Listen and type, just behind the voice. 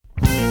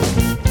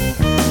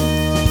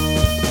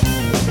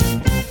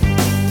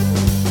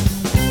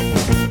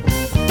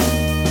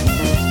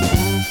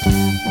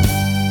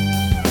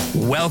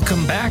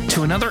welcome back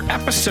to another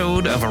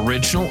episode of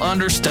Original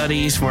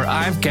Understudies, where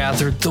I've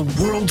gathered the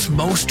world's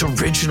most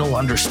original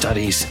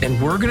understudies, and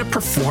we're going to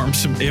perform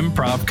some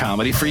improv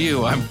comedy for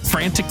you. I'm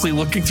frantically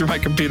looking through my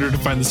computer to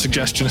find the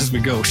suggestion as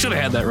we go. Should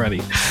have had that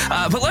ready.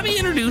 But let me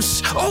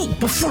introduce... Oh,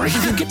 before I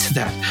even get to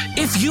that,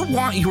 if you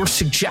want your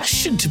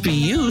suggestion to be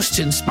used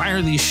to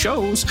inspire these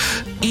shows,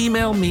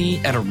 email me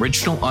at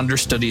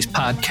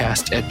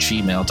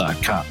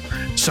originalunderstudiespodcast@gmail.com.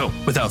 So,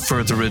 without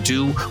further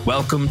ado,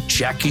 welcome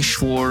Jackie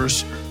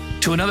Schwartz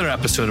to another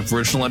episode of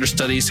Original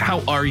Understudies.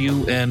 How are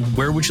you, and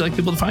where would you like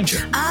people to find you?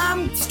 You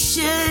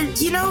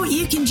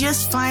can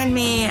just find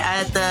me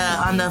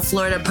on the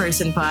Florida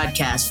Person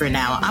podcast for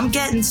now. I'm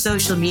getting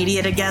social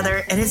media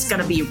together, and it's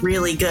going to be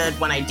really good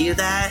when I do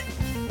that.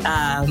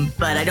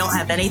 But I don't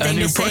have anything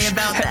to say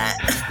about that.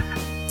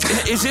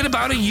 Is it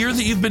about a year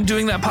that you've been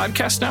doing that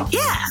podcast now?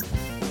 Yeah.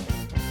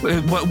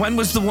 When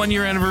was the 1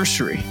 year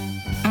anniversary?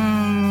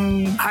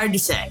 Hard to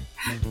say.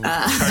 Hard to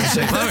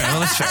say. All right,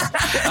 well, that's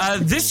fair.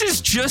 This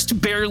is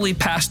just barely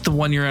past the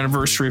 1 year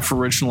anniversary for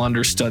Original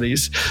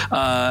Understudies,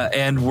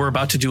 and we're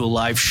about to do a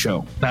live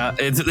show.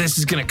 This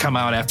is going to come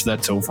out after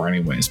that's over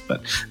anyways,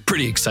 but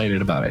pretty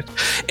excited about it.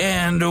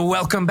 And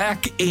welcome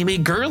back, Amy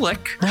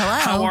Gerlich. Hello.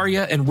 How are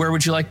you, and where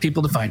would you like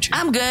people to find you?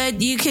 I'm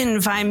good. You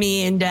can find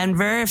me in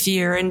Denver. If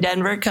you're in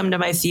Denver, come to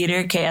my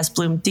theater, KS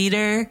Bloom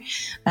Theater,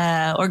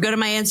 or go to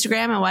my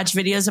Instagram and watch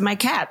videos of my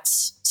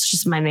cats. It's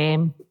just my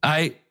name.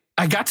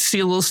 I got to see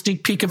a little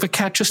sneak peek of a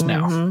cat just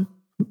now,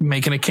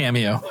 making a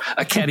cameo.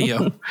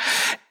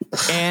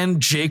 And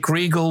Jake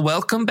Regal.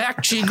 Welcome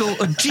back, Jeagle.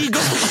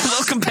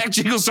 Welcome back,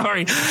 Jeagle.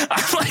 Sorry.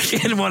 I'm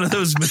like in one of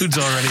those moods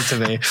already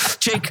today.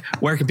 Jake,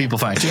 where can people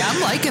find you? Yeah, I'm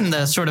liking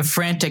the sort of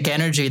frantic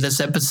energy this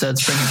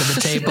episode's bringing to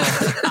the table.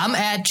 I'm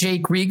at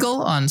Jake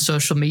Regal on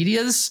social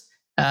medias,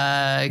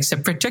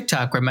 except for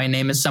TikTok, where my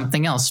name is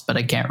something else, but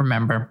I can't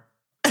remember.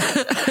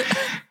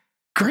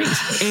 Great.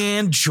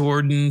 And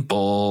Jordan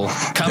Bull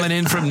coming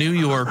in from New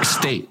York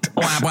State.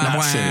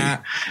 Not city.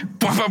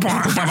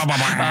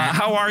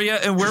 How are you?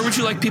 And where would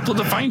you like people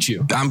to find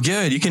you? I'm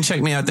good. You can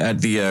check me out at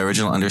the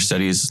Original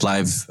Understudies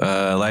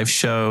live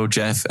show.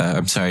 Jeff,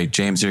 I'm sorry,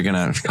 James, you're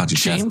going to call you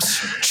James?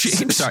 Jeff.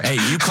 James? Sorry. Hey,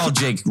 you call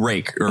Jake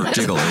Rake or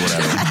Jiggle or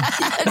whatever.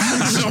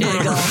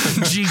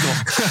 Jiggle.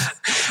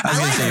 I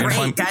like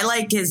Rake. I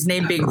like his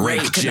name being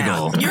Rake.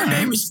 Jiggle. Your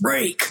name is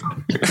Rake.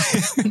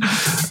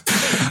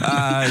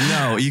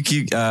 No,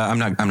 I'm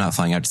not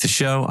flying out to the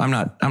show. I'm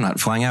not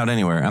flying out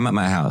anywhere. I'm at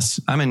my house.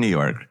 I'm in New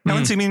York. Come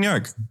and see me in New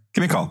York.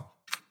 Give me a call.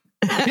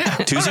 Yeah,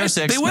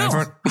 206. They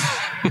will.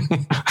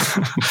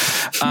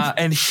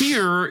 And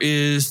here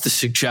is the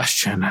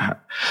suggestion.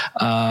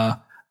 I'm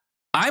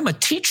a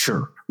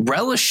teacher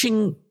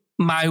relishing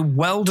my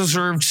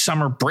well-deserved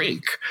summer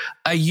break.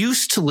 I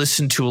used to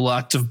listen to a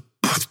lot of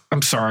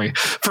I'm sorry.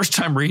 First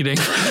time reading.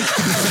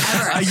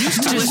 I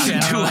used to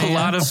listen to a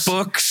lot of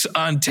books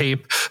on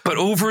tape, but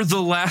over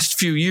the last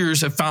few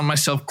years, I've found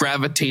myself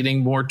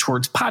gravitating more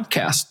towards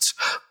podcasts,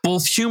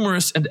 both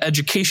humorous and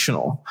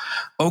educational.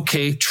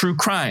 Okay, true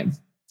crime,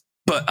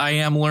 but I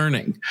am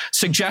learning.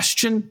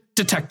 Suggestion,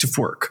 detective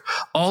work.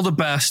 All the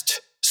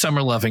best,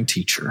 summer-loving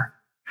teacher.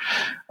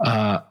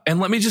 And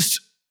let me just...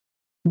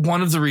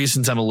 One of the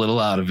reasons I'm a little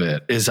out of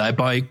it is I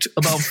biked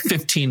about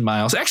 15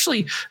 miles.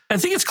 Actually, I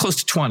think it's close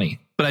to 20,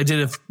 but I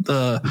did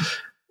a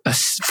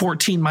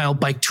 14-mile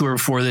bike tour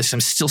before this. I'm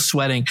still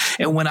sweating.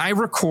 And when I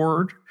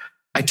record,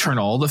 I turn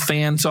all the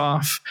fans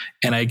off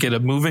and I get a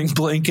moving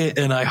blanket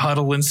and I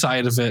huddle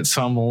inside of it.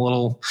 So I'm a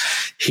little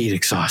heat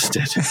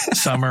exhausted.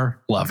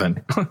 Summer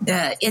loving.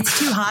 It's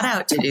too hot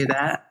out to do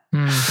that.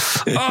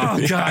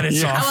 Oh God,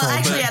 it's awful. Well,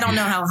 actually, I don't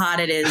know how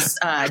hot it is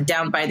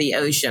down by the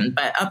ocean,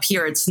 but up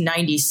here it's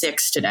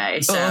 96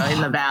 today. So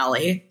in the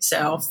valley,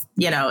 so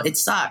it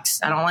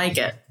sucks. I don't like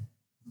it.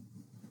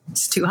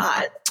 It's too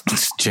hot.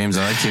 James,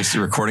 I like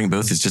your recording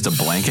booth. It's just a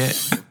blanket.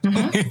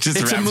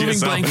 It's a moving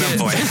blanket.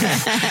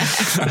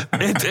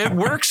 It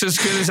works as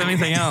good as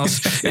anything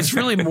else. It's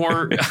really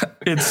more.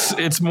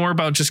 It's more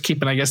about just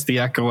keeping, I guess, the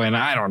echo in.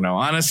 I don't know.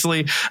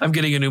 Honestly, I'm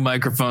getting a new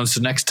microphone,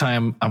 so next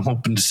time I'm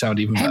hoping to sound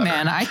even better. Hey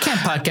man, I can't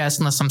podcast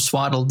unless I'm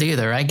swaddled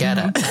either. I get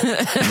it.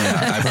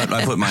 Yeah,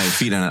 I put my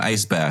feet in an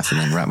ice bath and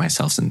then wrap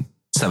myself in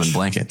 7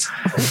 blankets.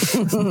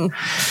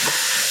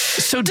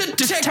 So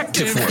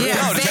detective work.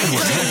 Yeah,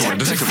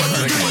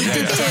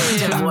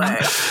 detective work.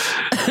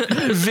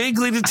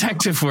 Vaguely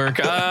detective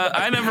work.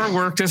 I never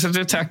worked as a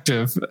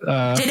detective. Did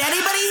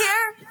anybody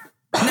here?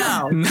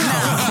 No. So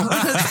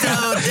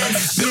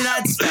you're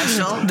not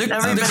special.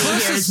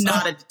 Everybody here is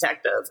not a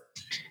detective.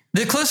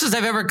 The closest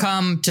I've ever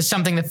come to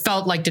something that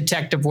felt like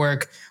detective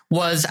work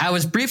was I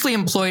was briefly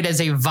employed as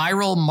a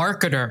viral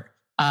marketer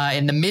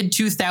in the mid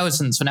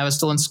 2000s when I was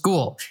still in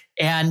school.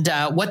 And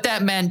what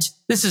that meant,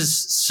 this is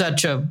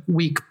such a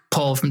weak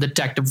pull from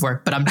detective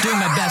work, but I'm doing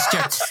my best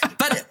here.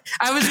 But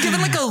I was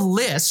given like a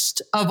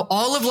list of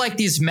all of like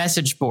these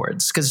message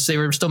boards, because they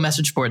were still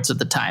message boards at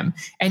the time.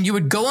 And you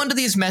would go onto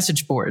these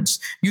message boards,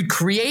 you'd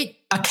create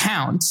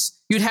accounts,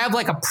 you'd have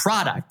like a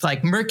product,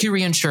 like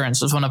Mercury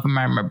Insurance was one of them,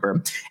 I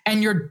remember.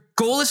 And your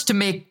goal is to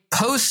make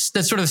posts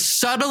that sort of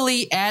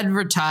subtly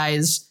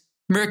advertise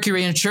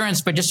Mercury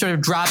Insurance by just sort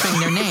of dropping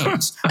their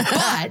names.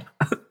 But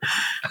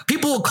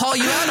people will call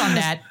you out on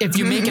that if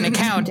you make an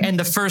account and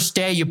the first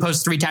day you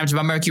post 3 times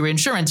about Mercury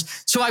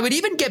Insurance. So I would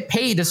even get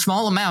paid a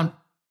small amount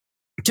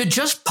to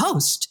just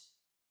post,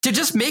 to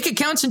just make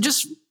accounts and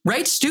just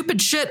write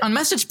stupid shit on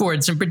message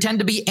boards and pretend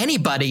to be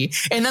anybody.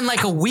 And then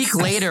like a week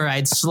later,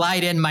 I'd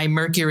slide in my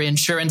Mercury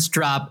Insurance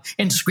drop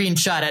and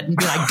screenshot it and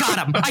be like,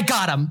 I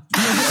got him.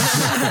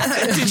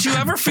 Did you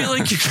ever feel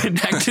like you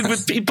connected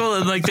with people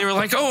and like they were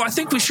like, oh, I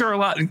think we share a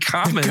lot in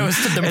common?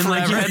 Ghosted them and forever.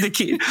 like you had to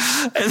keep,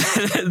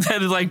 and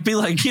then like be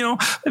like,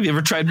 have you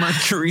ever tried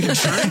Mercury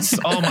Insurance?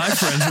 All my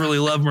friends really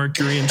love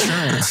Mercury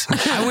Insurance.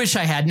 I wish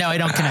I had. No, I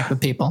don't connect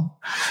with people.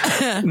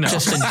 No,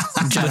 Just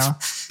in general.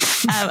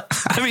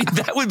 I mean,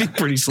 that would be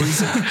pretty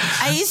sleazy.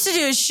 I used to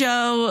do a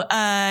show,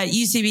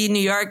 UCB New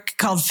York,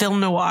 called Film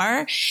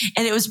Noir,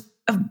 and it was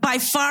by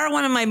far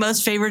one of my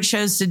most favorite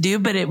shows to do,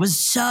 but it was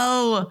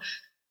so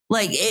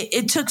like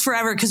it took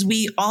forever because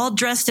we all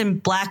dressed in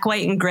black,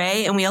 white, and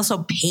gray, and we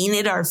also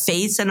painted our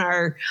face and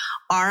our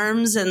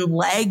arms and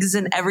legs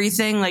and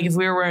everything. Like if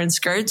we were wearing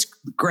skirts,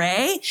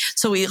 gray,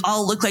 so we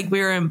all looked like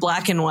we were in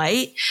black and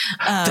white.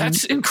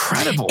 That's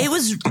incredible. It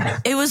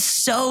was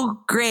so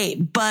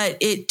great, but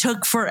it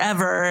took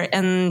forever,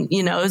 and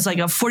it was like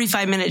a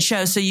 45-minute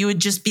show, so you would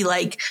just be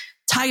like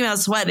talking about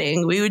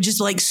sweating. We would just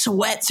like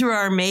sweat through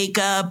our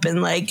makeup, and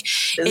like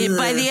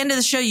by the end of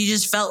the show, you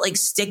just felt like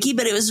sticky,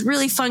 but it was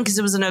really fun because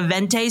it was an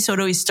evente. So it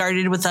always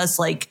started with us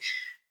like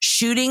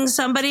shooting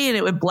somebody, and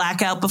it would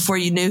black out before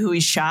you knew who we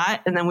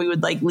shot. And then we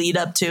would like lead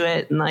up to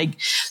it. And like,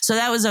 so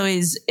that was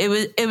always, it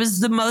was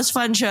the most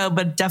fun show,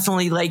 but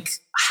definitely like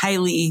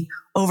highly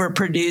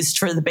overproduced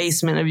for the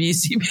basement of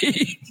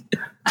UCB.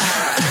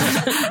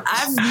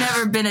 I've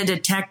never been a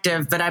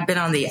detective, but I've been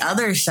on the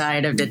other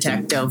side of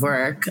detective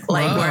work.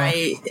 Like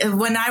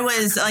when I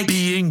was like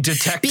being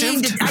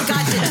detective,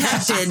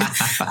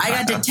 I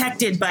got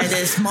detected by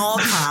this mall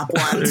cop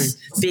once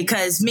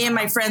because me and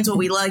my friends, what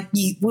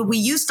we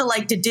used to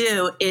like to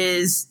do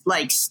is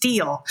like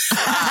steal.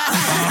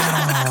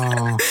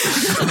 I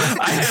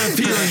had a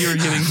feeling you were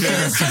getting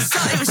there.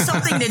 It was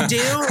something to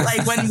do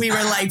like when we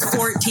were like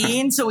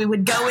 14. So we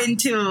would go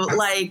into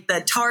like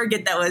the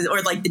Target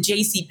or like the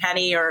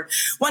JCPenney or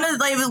one of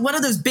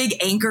those big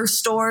anchor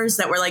stores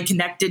that were like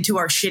connected to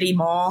our shitty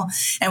mall.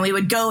 And we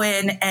would go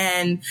in,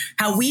 and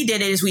how we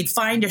did it is we'd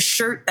find a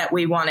shirt that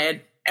we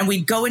wanted, and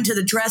we'd go into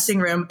the dressing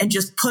room and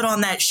just put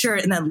on that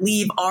shirt and then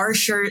leave our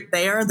shirt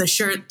there, the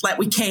shirt that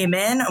we came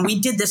in. And we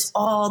did this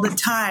all the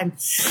time.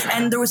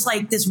 And there was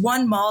like this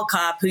one mall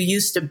cop who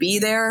used to be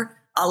there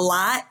a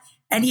lot.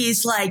 And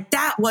he's like,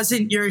 that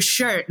wasn't your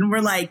shirt. And we're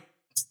like,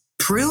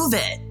 prove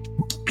it.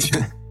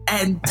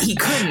 And he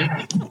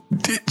couldn't.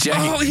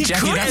 Jackie,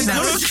 that's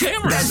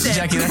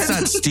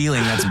not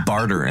stealing. That's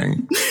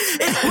bartering.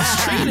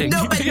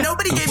 No, but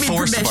nobody gave me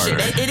permission.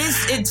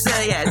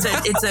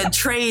 It's a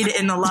trade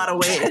in a lot of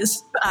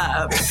ways.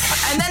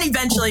 And then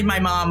eventually my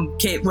mom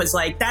was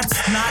like, "That's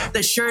not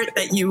the shirt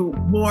that you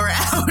wore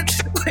out.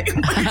 Like,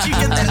 where did you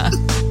get that?"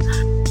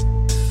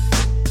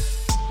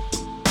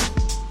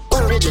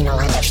 Original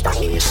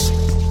Understudies.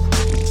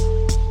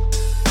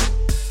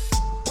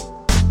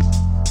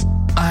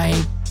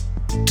 I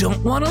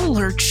don't want to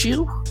alert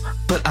you,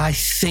 but I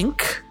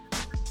think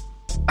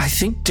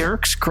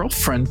Derek's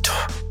girlfriend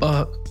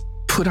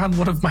put on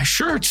one of my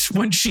shirts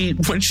when she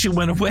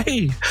went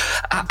away.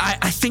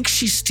 I think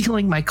she's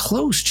stealing my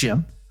clothes,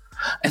 Jim.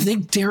 I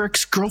think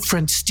Derek's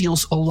girlfriend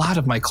steals a lot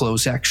of my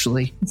clothes,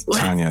 actually.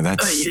 Tanya,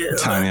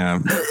 Tanya.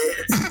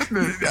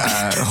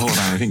 Hold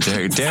on, I think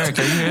Derek,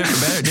 are you here?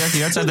 Derek,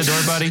 you outside the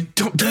door, buddy?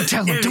 Don't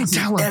tell him. Don't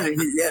tell him.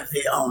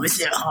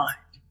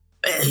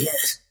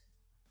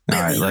 All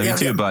right, love you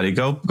too, buddy.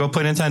 Go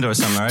play Nintendo or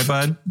something, all right,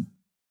 bud?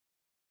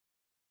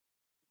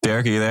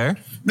 Derek, are you there?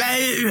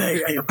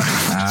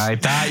 I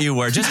thought you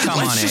were. Just come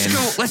on in.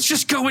 Let's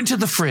just go into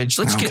the fridge.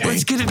 Let's get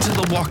into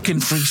the walk-in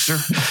freezer.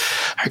 All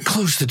right,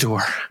 close the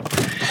door.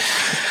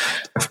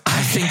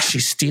 I think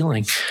she's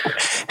stealing.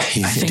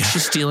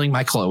 She's stealing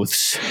my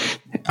clothes.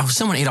 Oh,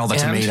 someone ate all the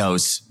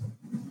tomatoes.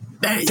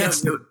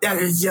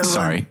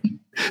 Sorry.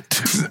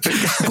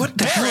 What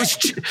the hell is...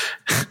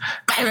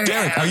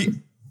 Derek, are you...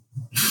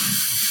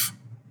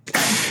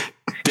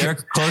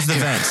 Derek, close the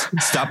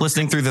vent. Stop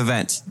listening through the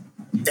vent.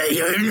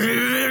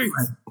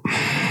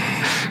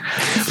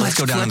 Let's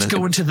go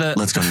into the cellar.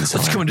 Let's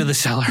go into the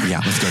cellar.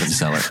 Yeah, let's go to the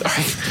cellar. All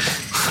right.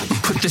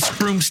 Put this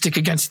broomstick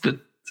against the...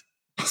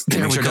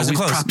 There make sure it doesn't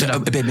close.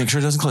 Babe, make sure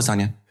it doesn't close,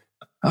 Anya.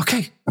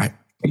 Okay. All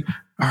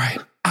right.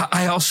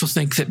 I also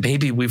think that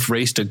maybe we've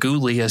raised a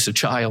ghoulie as a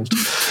child.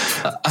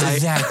 I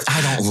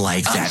don't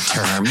like that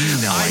term.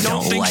 I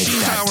don't think like she's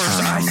that ours.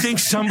 Term. I think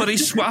somebody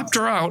swapped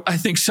her out. I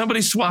think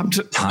somebody swapped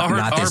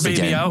our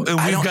baby out, and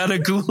we've got a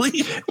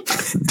ghoulie.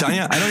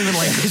 Tanya, I don't even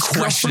like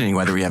questioning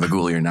whether we have a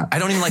ghoulie or not. I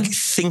don't even like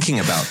thinking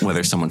about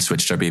whether someone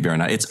switched our baby or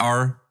not. It's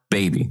our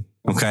baby,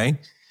 okay?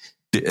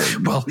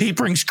 Well, he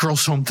brings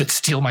girls home that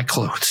steal my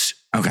clothes.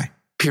 Okay.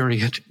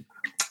 Period.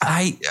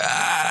 I'm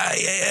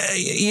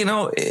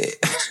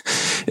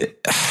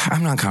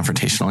not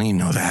confrontational. You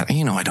know that.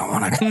 You know I don't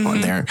want to go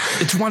in there.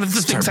 It's one of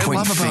the things I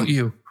love about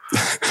you.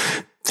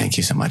 Thank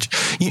you so much.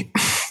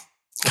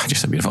 God, you're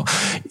so beautiful.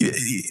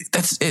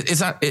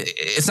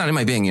 It's not in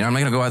my being. You know, I'm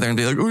not gonna go out there and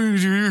be like, "Oh,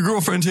 your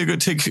girlfriend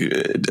take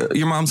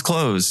your mom's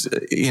clothes."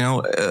 You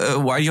know,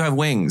 why do you have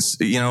wings?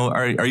 You know,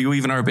 are you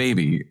even our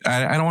baby?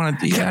 I don't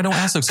want to. Yeah, I don't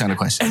ask those kind of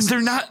questions.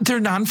 And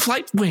they're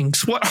non-flight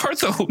wings. What are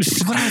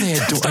those? What are they?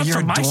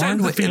 You're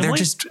adorned with? They're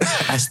just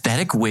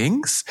aesthetic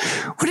wings.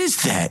 What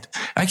is that?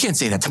 I can't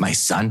say that to my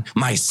son.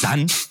 My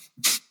son.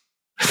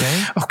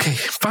 Okay,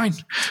 fine.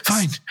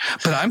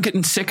 But I'm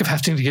getting sick of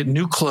having to get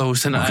new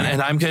clothes, and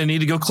I'm going to need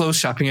to go clothes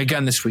shopping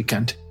again this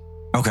weekend.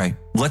 Okay,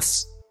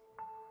 let's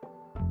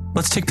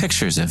take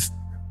pictures of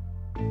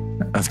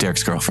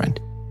Derek's girlfriend.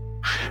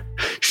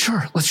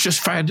 Sure, let's just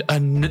find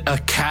a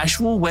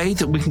casual way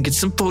that we can get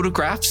some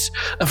photographs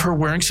of her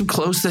wearing some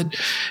clothes that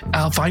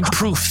I'll find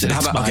proof that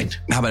it's mine. Okay,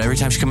 how about every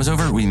time she comes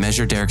over, we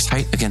measure Derek's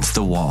height against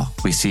the wall.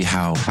 We see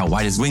how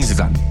wide his wings have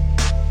gotten.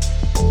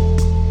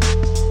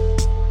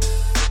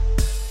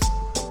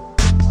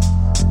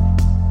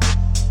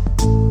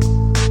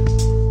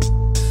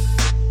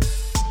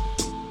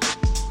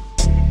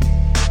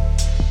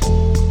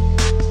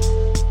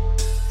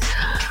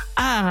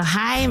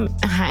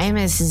 Hi,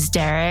 Mrs.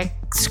 Derek.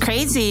 It's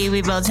crazy.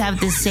 We both have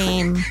the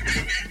same.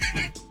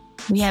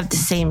 We have the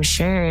same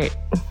shirt.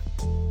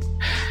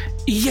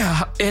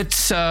 Yeah,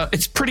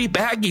 it's pretty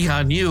baggy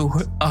on you.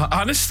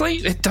 Honestly,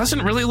 it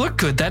doesn't really look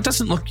good. That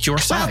doesn't look your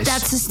size. Well,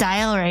 that's the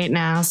style right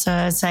now. So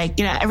it's like,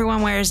 you know,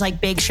 everyone wears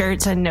like big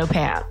shirts and no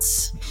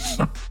pants.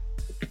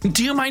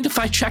 Do you mind if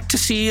I check to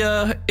see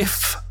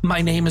if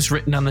my name is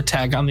written on the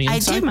tag on the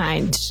inside? I do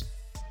mind.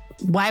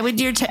 Why would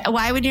your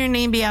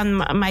name be on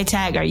my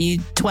tag? Are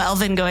you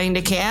 12 and going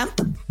to camp?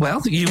 Well,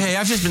 Hey,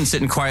 I've just been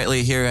sitting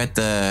quietly here at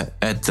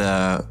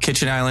the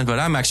kitchen island, but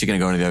I'm actually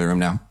going to go into the other room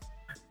now.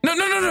 No,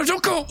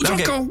 don't go.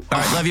 Don't go. All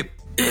right, love you.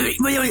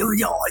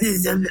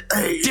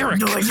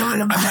 Derek,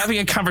 I'm having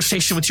a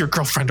conversation with your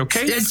girlfriend,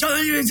 okay?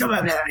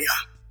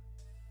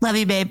 Love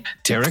you, babe.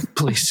 Derek,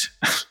 please.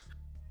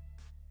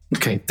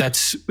 Okay,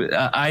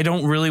 I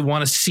don't really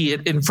want to see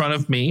it in front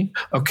of me,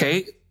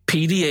 okay?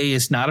 PDA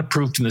is not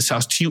approved in this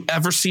house. Do you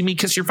ever see me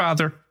kiss your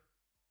father?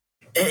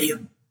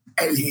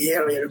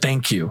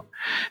 Thank you.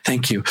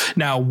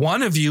 Now,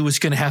 one of you is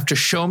going to have to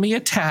show me a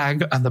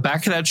tag on the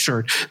back of that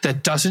shirt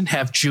that doesn't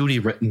have Judy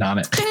written on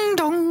it. Ding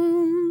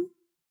dong.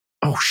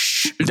 Oh,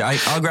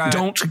 I'll grab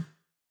Don't. Okay,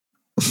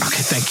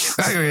 thank you.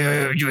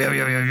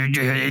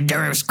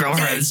 Derek's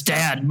girlfriend's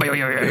dad.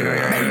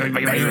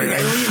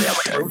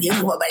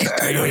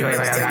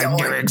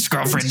 Derek's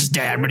girlfriend's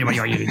dad.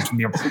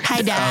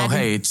 Hi, Dad. Oh,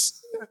 hey, it's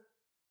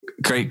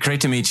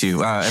great to meet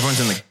you.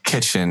 Everyone's in the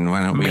kitchen.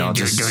 Why don't we all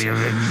just...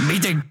 We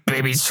think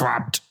baby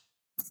swapped.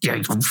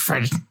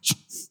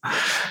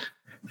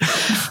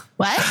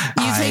 What?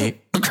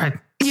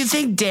 You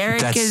think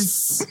Derek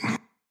is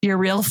your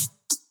real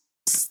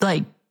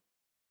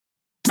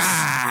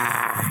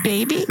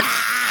baby?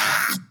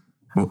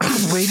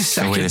 Wait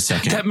a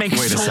second. That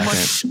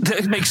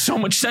makes so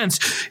much sense.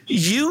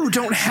 You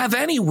don't have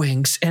any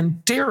wings,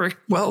 and Derek,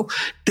 well,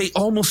 they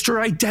almost are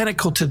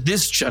identical to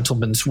this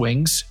gentleman's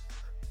wings.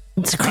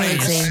 It's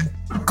crazy.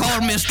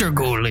 Call Mr.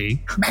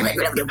 Gooley.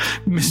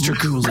 Mr.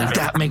 Gooley.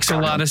 That makes a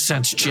lot of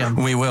sense, Jim.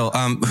 We will.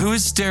 Who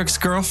is Derek's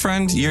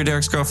girlfriend? You're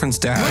Derek's girlfriend's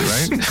dad,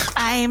 right?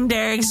 I am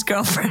Derek's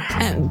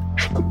girlfriend.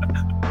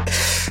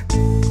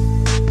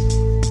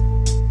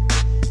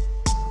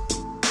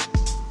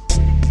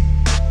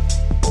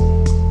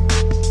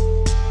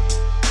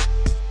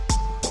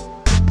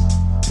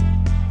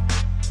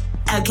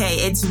 Okay,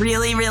 it's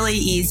really, really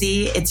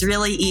easy. It's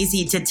really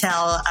easy to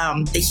tell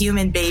the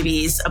human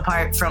babies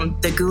apart from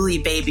the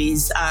ghoulie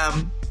babies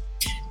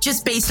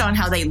just based on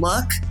how they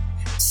look.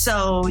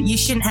 So you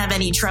shouldn't have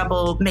any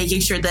trouble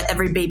making sure that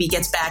every baby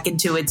gets back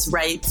into its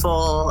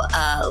rightful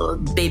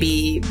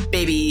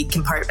baby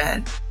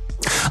compartment.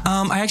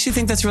 I actually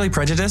think that's really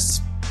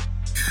prejudiced.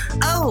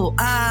 Oh,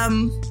 I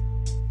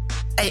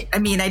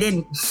mean, I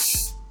didn't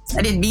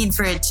mean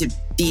for it to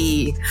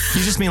be.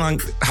 You just mean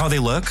like how they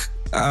look?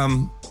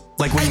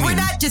 Like, what do you mean? We're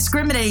not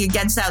discriminating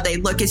against how they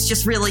look. It's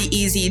just really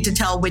easy to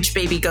tell which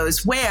baby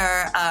goes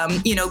where,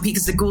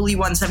 because the ghoulie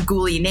ones have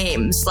ghoulie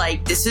names.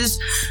 Like, this is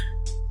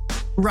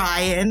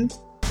Ryan.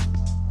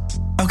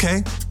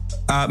 Okay.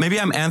 Maybe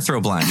I'm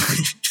anthro-blind.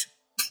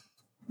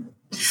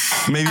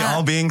 Maybe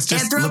all beings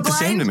just look the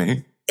same to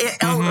me.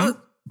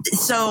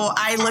 So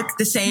I look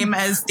the same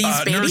as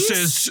these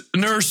babies?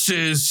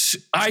 Nurses,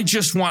 I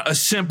just want a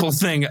simple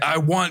thing. I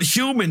want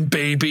human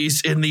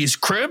babies in these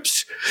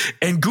cribs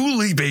and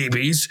ghoulie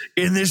babies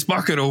in this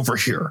bucket over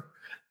here.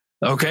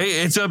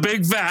 Okay, it's a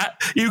big vat.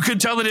 You can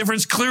tell the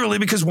difference clearly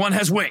because one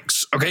has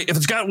wings. Okay, if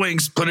it's got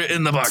wings, put it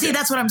in the bucket. See,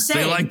 that's what I'm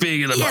saying. They like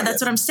being in the bucket. Yeah,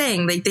 that's what I'm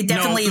saying. They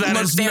definitely look very... No,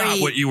 that is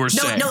not what you were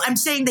saying. No, I'm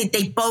saying that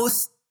they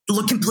both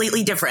look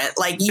completely different.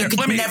 Like you could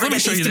never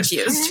get these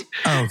confused.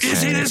 Okay. You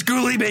see this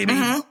ghoulie baby?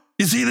 Mm-hmm.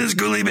 You see this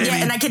ghoulie baby? Yeah,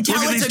 and I could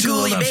tell it's a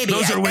ghoulie baby.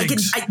 Those are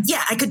wigs.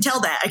 I could tell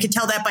that. I could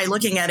tell that by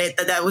looking at it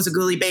that was a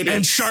ghoulie baby.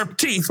 And sharp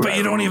teeth, but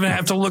you don't even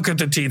have to look at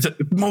the teeth.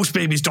 Most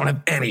babies don't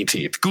have any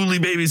teeth. Ghoulie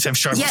babies have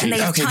sharp teeth. And they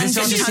have tons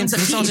of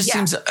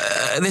teeth.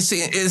 This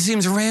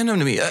seems random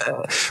to me.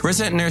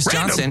 Resident Nurse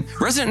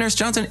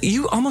Johnson,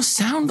 you almost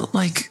sound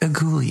like a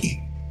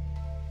ghoulie.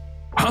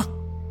 Huh?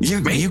 I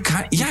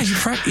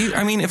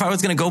mean, if I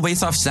was going to go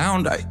based off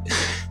sound,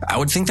 I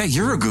would think that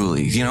you're a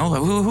ghoulie. You know,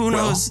 who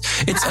knows?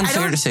 It's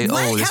unfair to say,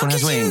 this one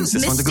has wings,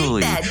 this one's a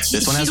ghoulie,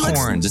 this one has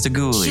horns, it's a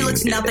ghoulie. She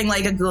looks nothing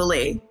like a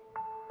ghoulie.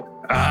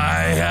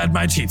 I had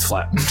my teeth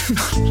flattened.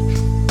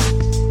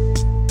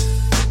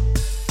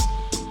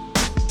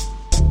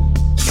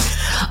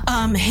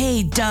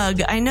 Hey,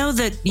 Doug, I know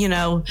that, you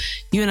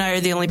and I are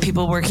the only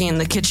people working in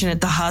the kitchen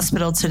at the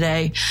hospital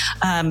today,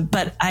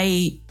 but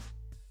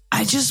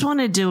I just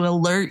wanted to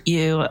alert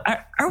you.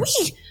 Are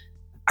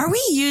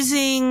we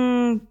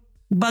using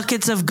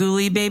buckets of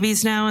ghoulie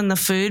babies now in the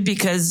food?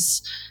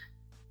 Because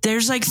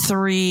there's like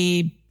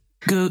 3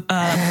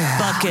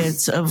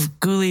 buckets of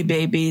ghoulie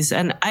babies,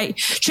 and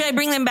should I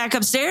bring them back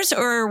upstairs,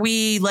 or are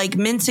we like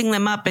mincing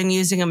them up and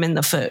using them in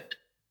the food?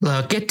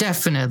 Look, it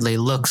definitely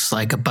looks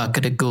like a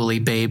bucket of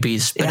ghoulie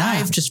babies, but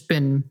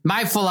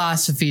my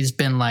philosophy's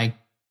been like,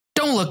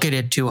 don't look at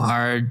it too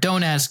hard.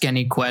 Don't ask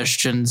any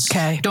questions.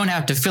 Okay. Don't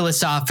have to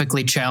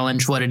philosophically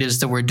challenge what it is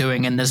that we're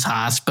doing in this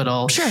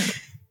hospital. Sure.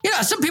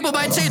 Yeah, some people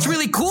might say it's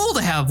really cool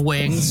to have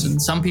wings, and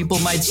some people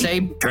might say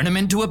turn them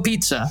into a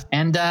pizza.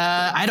 And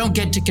I don't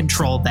get to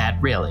control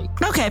that, really.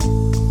 Okay.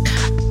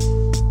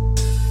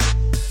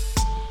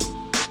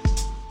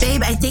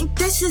 Babe, I think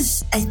this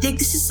is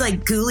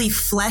like ghoulie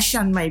flesh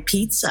on my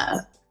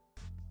pizza.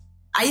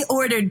 I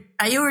ordered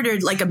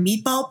like a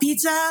meatball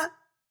pizza.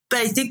 But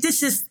I think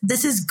this is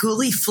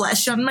ghoulie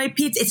flesh on my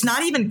pizza. It's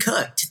not even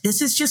cooked.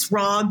 This is just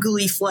raw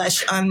ghoulie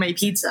flesh on my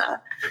pizza.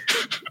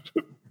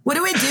 What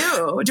do I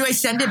do? Do I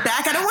send it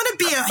back? I don't want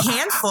to be a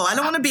handful. I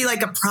don't want to be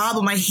like a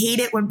problem. I hate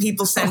it when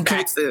people send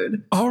back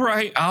food. All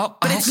right, but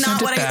it's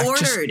not what I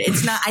ordered.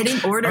 It's not. I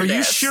didn't order. Are this.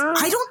 You sure?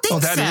 I don't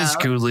think so. That is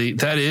ghoulie.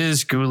 That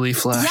is ghoulie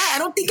flesh. Yeah, I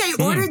don't think I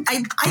ordered.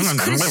 I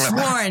could have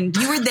sworn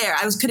you were there.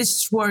 I could have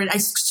sworn. I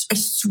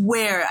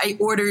swear I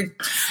ordered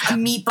a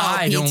meatball pizza.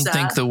 I don't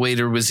think the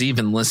waiter was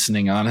even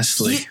listening.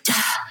 Honestly.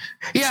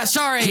 Yeah,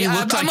 sorry.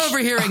 I'm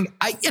overhearing.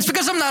 It's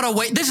because I'm not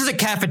awake. This is a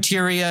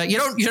cafeteria. You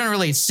don't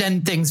really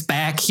send things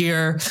back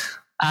here.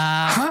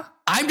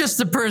 I'm just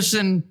the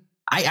person.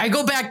 I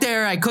go back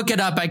there, I cook it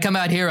up, I come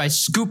out here, I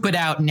scoop it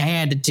out and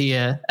hand it to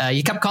you.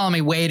 You kept calling me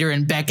waiter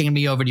and beckoning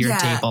me over to your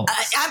table.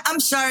 I'm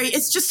sorry.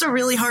 It's just a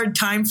really hard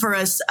time for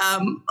us.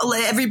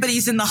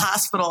 Everybody's in the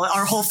hospital.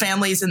 Our whole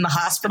family's in the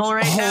hospital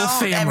right now.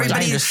 I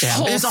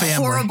understand. There's a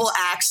horrible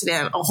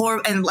accident.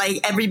 And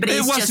like everybody's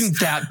It wasn't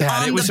that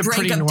bad. It was a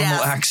pretty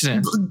normal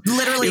accident.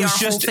 Literally our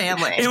whole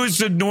family. It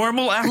was a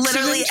normal accident.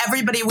 Literally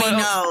everybody we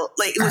know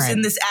was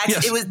in this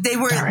accident. Yes. They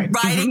were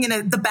riding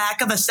in the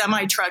back of a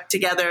semi-truck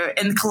together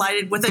and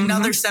collided with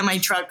another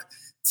semi-truck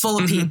full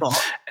of people.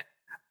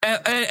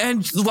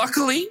 And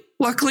luckily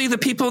the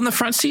people in the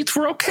front seats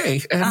were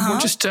okay. And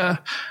we're just, and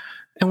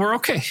we're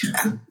okay.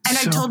 And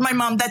I told my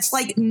mom that's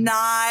like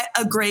not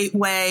a great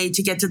way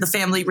to get to the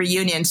family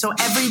reunion. So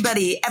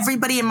everybody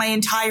in my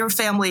entire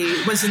family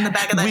was in the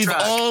back of that truck.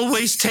 We've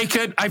always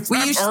taken,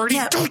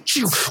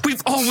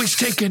 we've always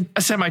taken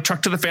a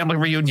semi-truck to the family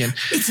reunion.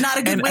 It's not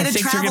a good way to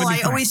travel.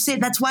 I always say,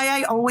 that's why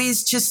I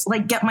always just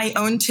like get my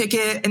own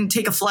ticket and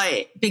take a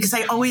flight, because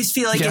I always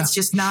feel like it's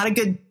just not a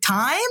good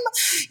time,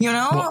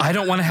 Well, I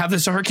don't want to have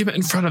this argument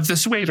in front of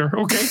this waiter,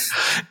 okay?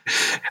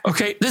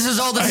 Okay. This is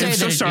all to say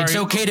that it's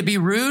okay to be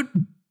rude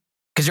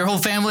because your whole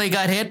family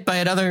got hit by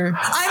another.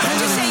 I'm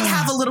just saying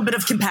have a little bit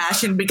of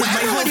compassion because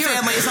my whole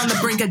family is on the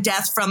brink of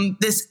death from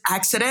this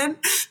accident.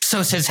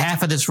 So says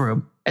half of this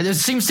room. And there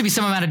seems to be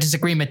some amount of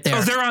disagreement there.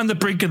 Oh, they're on the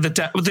brink of the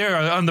death. They're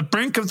on the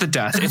brink of the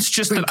death. It's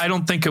just that I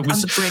don't think it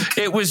was.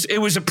 It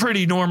was a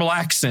pretty normal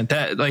accident.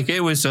 That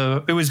it was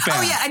bad.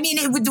 Oh yeah, I mean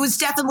it was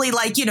definitely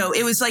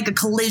it was like a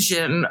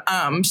collision.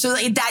 So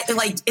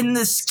that in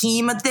the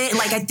scheme of it,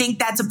 I think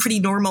that's a pretty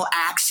normal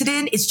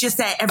accident. It's just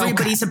that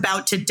everybody's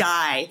about to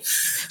die.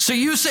 So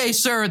you say,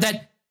 sir,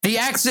 that the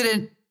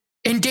accident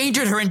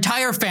endangered her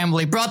entire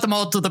family, brought them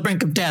all to the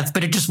brink of death,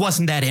 but it just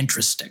wasn't that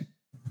interesting.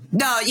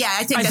 No, yeah,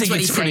 I think that's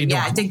what he's saying.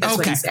 Yeah, I think that's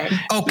what he's saying.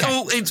 Okay.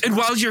 Oh, and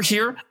while you're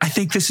here, I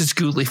think this is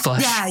ghoulie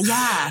flesh.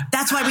 Yeah.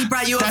 That's why we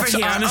brought you over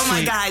here. Honestly, oh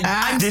my God.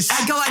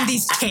 I go on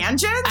these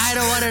tangents? I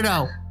don't want to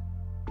know.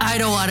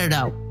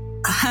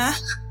 Huh?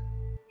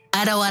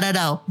 I don't want to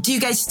know. Do you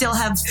guys still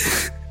have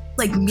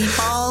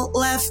meatball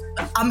left?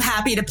 I'm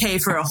happy to pay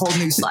for a whole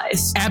new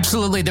slice.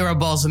 Absolutely, there are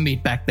balls of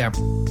meat back there.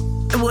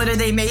 What are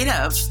they made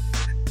of?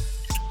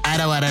 I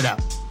don't want to know.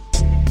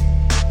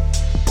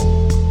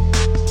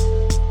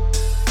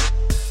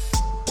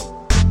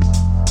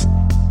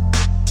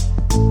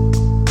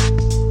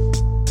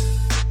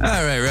 All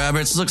right,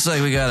 Roberts, looks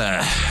like we got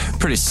a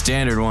pretty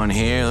standard one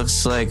here.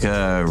 Looks like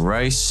a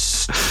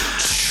rice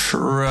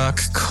truck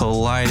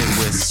collided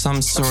with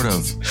some sort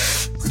of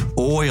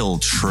oil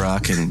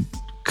truck and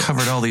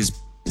covered all this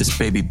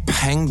baby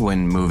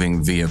penguin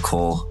moving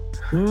vehicle.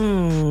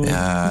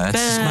 That's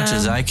as much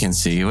as I can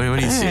see. What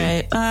do you see?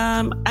 Right.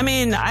 I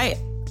mean, I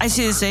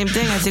see the same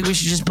thing. I think we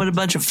should just put a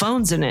bunch of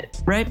phones in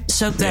it, right?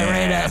 Soak that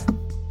right up.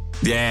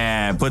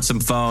 Yeah, put some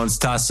phones,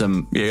 toss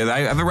some.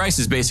 Yeah, the rice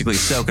is basically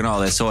soaking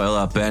all this oil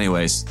up,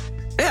 anyways.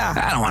 Yeah.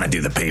 I don't want to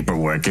do the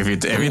paperwork. If you're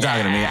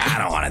talking to me, I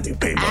don't want to do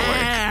paperwork.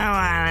 I don't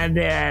want to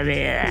do it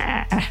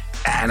either.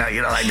 I know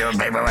you don't like doing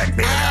paperwork.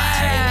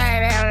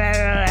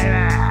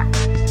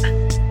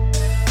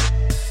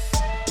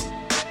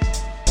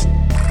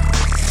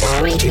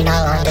 Original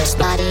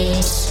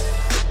Understudies.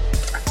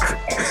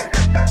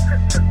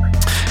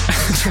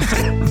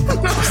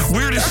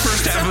 Weirdest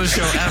first half of the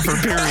show ever,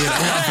 period. I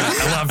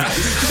love it.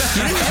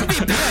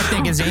 The MVP, I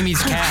think, is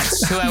Amy's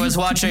Cats, who I was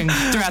watching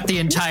throughout the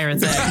entire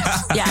thing.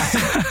 Yeah.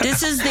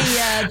 This is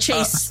the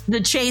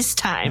chase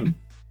time.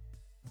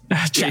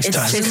 Chase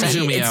time. It's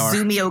Zoomy hour.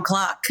 Zoomy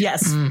o'clock.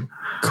 Yes.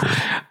 Cool.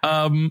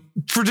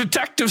 For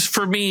detectives,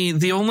 for me,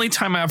 the only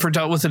time I ever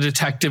dealt with a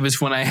detective is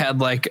when I had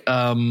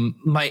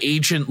my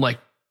agent,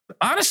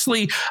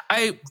 honestly,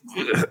 I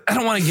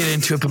don't want to get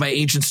into it, but my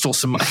agent stole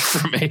some money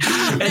from me,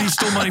 and he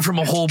stole money from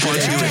a whole bunch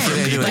of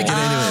different people.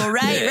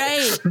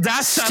 Right.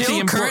 That's not the Still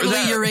important.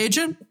 currently your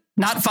agent?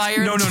 Not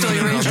fired? No. Still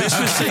your agent?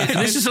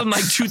 This is in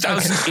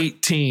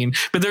 2018.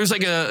 But there's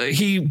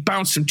he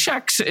bounced some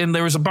checks, and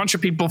there was a bunch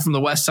of people from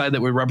the West Side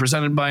that were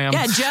represented by him.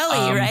 Yeah,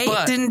 Joey, right?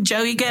 But Didn't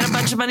Joey get a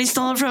bunch of money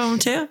stolen from him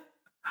too?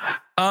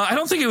 I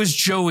don't think it was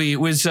Joey. It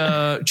was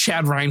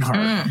Chad Reinhardt.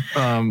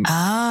 And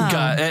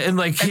Chad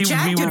we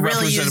could were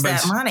really use represented by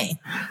that money.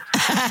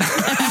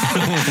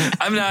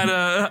 I'm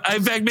not.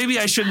 In fact, maybe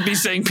I shouldn't be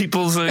saying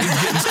people's getting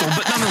stolen,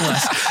 but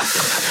nonetheless,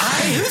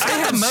 Who's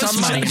got the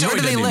most money? Where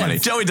do they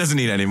live? Joey doesn't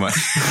need any money.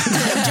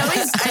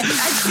 I've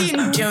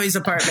seen Joey's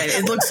apartment.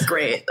 It looks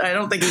great. I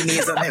don't think he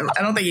needs it. I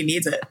don't think he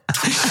needs it.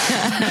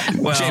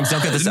 Well, James,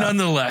 don't cut this out.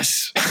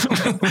 Nonetheless,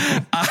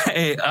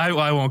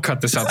 I won't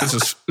cut this out.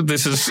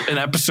 This is an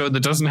episode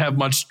that doesn't have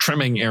much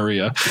trimming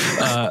area.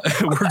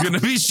 We're going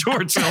to be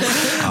short. So you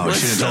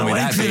should have told me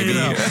that, baby.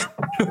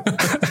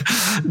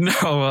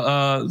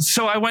 No.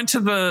 So I went to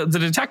the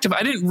detective.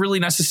 I didn't really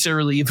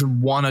necessarily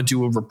even want to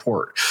do a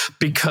report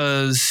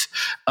because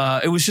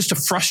it was just a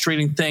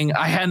frustrating thing.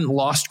 I hadn't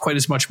lost quite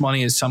as much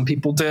money as some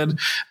people did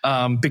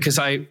because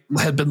I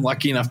had been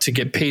lucky enough to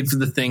get paid for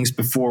the things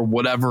before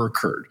whatever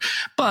occurred.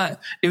 But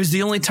it was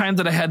the only time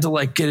that I had to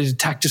get a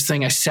detective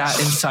thing. I sat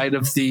inside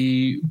of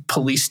the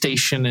police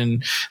station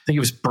in, I think it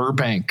was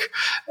Burbank,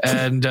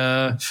 and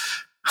I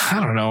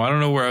don't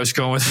know where I was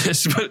going with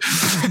this, but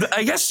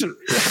I guess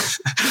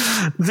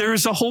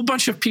there's a whole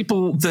bunch of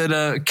people that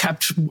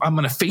I'm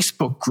in a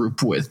Facebook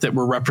group with that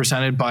were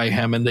represented by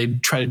him, and they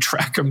try to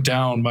track him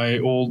down. My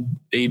old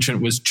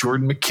agent was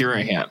Jordan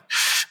McKirahan,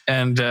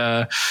 and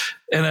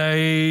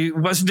I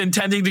wasn't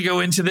intending to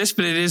go into this,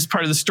 but it is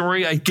part of the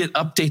story. I get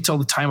updates all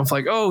the time of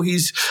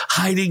he's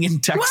hiding in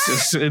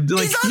Texas. What? And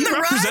He's he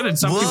represented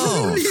some people.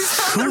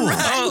 Cool.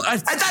 Oh, I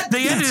thought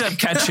they ended up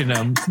catching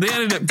him. But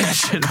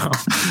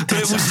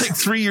it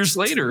was 3 years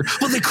later.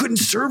 Well, they couldn't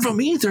serve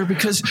him either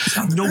because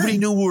nobody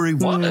knew where he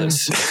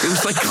was. It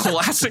was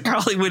classic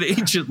Hollywood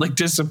agent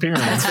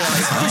disappearing.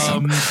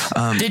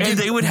 And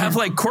they would have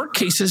court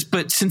cases,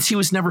 but since he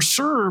was never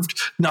served,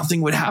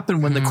 nothing would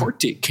happen when the court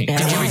date came.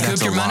 Did you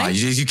recoup your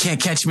money? You can't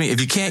catch me.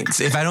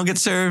 If I don't get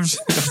served,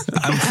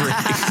 I'm free.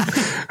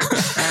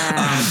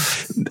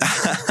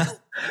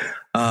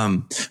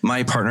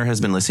 My partner has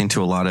been listening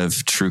to a lot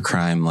of true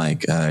crime,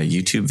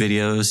 YouTube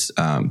videos.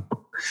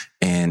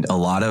 And a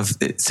lot of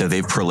so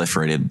they've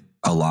proliferated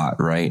a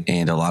lot, right?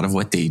 And a lot of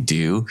what they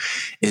do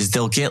is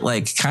they'll get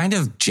kind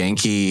of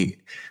janky,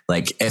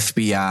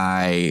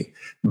 FBI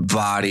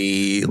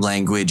body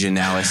language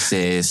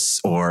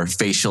analysis or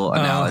facial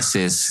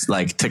analysis,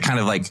 to kind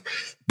of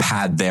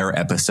pad their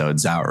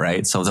episodes out,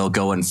 right? So they'll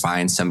go and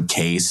find some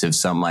case of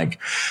some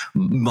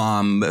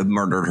mom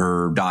murdered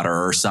her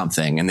daughter or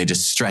something, and they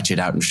just stretch it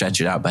out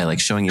by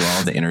showing you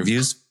all the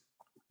interviews.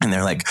 And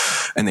they're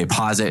and they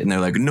pause it and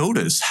they're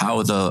notice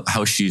how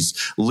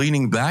she's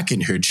leaning back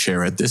in her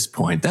chair at this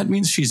point. That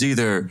means she's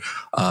either,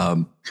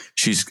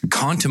 she's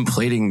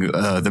contemplating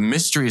the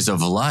mysteries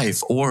of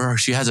life, or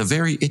she has a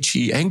very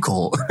itchy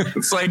ankle.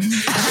 It's it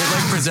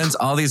presents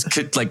all these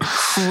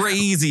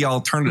crazy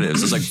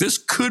alternatives. It's this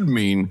could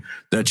mean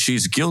that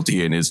she's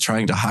guilty and is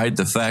trying to hide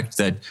the fact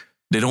that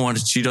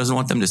she doesn't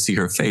want them to see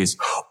her face,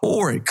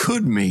 or it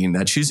could mean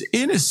that she's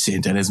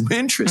innocent and is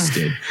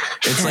interested.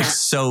 It's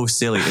so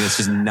silly, and it's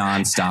just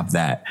nonstop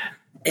that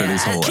for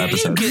this whole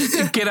episode.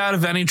 You get out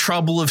of any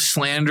trouble of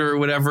slander or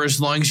whatever as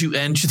long as you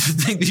end the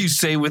thing that you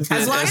say with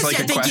as long as a I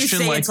think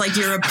question. You say it's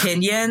your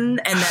opinion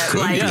and that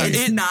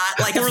it's not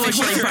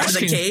officially part of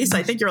the case.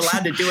 I think you're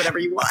allowed to do whatever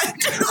you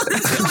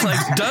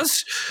want.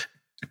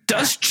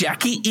 Does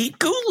Jackie eat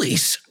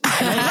ghoulies?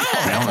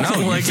 I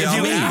don't know. Like, if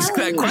you ask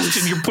that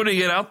question, you're putting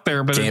it out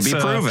there, but can't it's be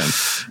proven.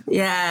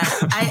 Yeah.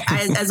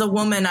 I, as a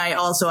woman, I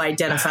also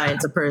identify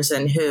as a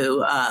person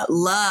who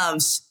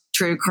loves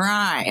true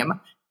crime.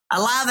 I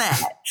love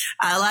it.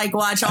 I like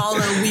watch all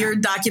the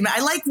weird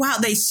I like how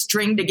they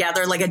string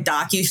together like a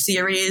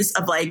docu-series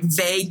of like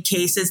vague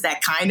cases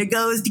that kind of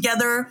goes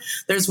together.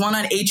 There's one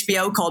on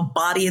HBO called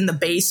Body in the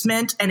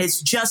Basement, and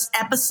it's just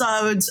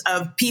episodes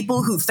of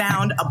people who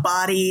found a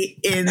body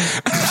in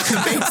the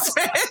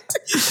basement.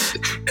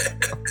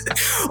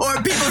 Or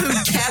people who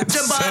kept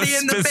a body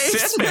in the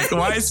basement.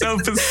 Why so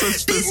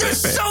specific?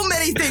 There's so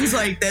many things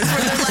like this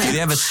where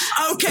they're like,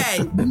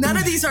 okay, none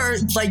of these are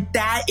like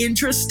that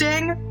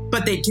interesting,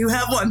 but they do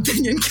have one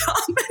thing in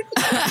common.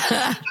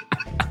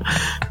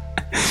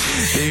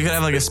 You could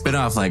have like a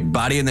spin-off like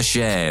Body in the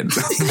Shed.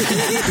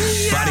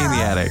 Body in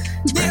the Attic.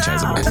 It's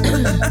franchisable.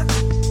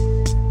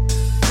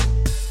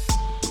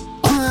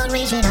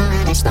 Original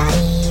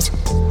Understudies.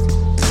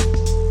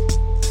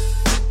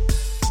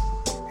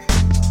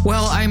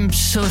 Well, I'm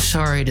so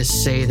sorry to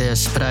say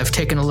this, but I've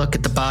taken a look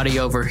at the body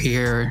over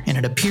here, and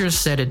it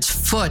appears that its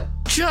foot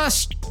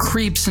just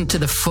creeps into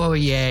the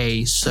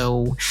foyer,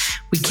 so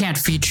we can't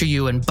feature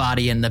you in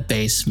Body in the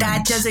Basement.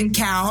 That doesn't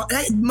count.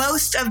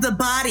 Most of the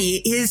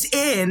body is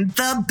in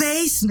the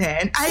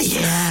basement.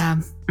 Yeah,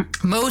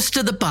 most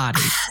of the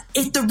body.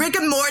 If the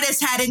rigor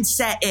mortis hadn't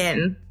set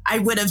in, I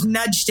would have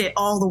nudged it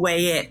all the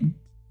way in.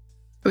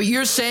 But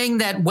you're saying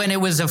that when it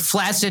was a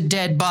flaccid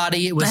dead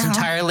body, it was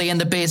entirely in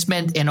the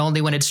basement, and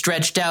only when it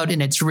stretched out in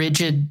its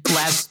rigid,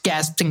 last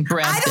gasping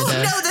breath. I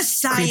don't know the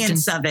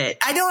science of it.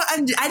 I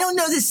don't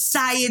know the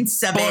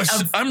science of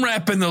Boss, it. I'm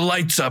wrapping the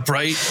lights up,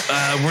 right?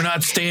 We're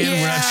not staying.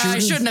 Yeah, we're not shooting. I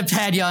shouldn't have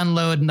had you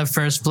unload in the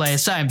first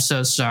place. I'm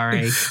so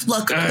sorry.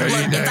 Look,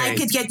 if I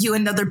could get you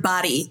another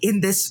body in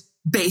this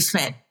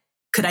basement,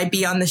 could I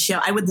be on the show?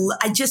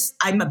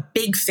 I'm a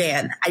big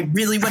fan. I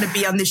really want to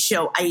be on this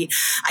show. I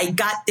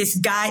got this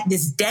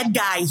dead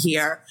guy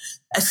here,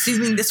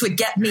 assuming this would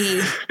get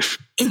me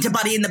into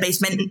Body in the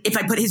Basement if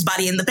I put his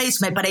body in the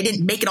basement, but I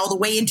didn't make it all the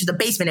way into the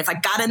basement. If I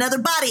got another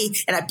body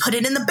and I put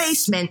it in the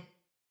basement,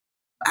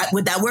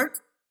 would that work?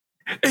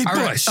 Hey, All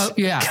boss. right.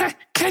 Yeah.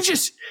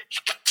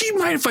 Do you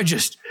mind if I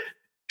just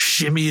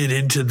shimmy it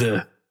into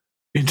the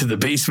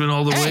basement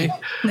all the way?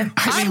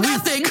 I'm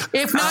nothing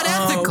if not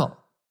ethical.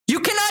 You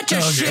cannot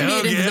just shimmy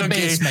it into the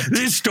basement.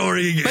 This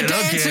story again. But to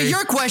answer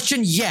your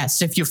question,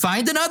 yes, if you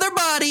find another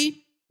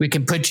body, we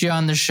can put you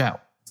on the show.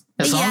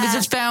 As long as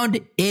it's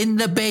found in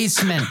the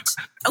basement.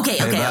 Okay.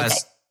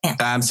 Boss,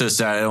 I'm so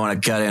sorry. I don't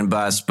want to cut in,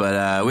 boss,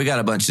 but we got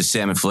a bunch of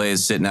salmon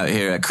fillets sitting out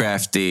here at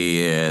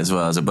Crafty, as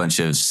well as a bunch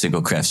of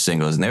single craft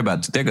singles, and they're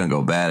going to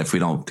go bad if we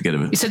don't get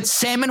them. You said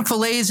salmon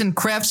fillets and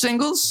craft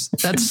singles?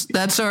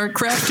 That's our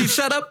Crafty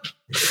setup?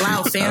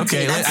 Wow, fancy.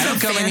 Okay, I don't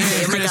come in here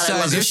and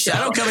criticize. I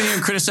don't come in here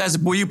and criticize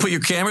where you put your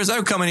cameras. I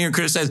don't come in here and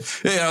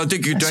criticize. Hey, I don't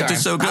think your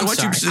director's so good. Why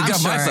don't you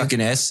got my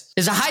fucking ass?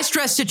 There's a high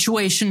stress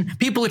situation.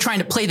 People are trying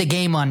to play the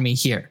game on me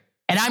here.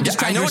 And I'm just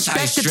trying to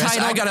respect the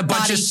title. I got a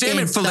bunch of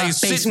salmon fillets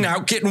sitting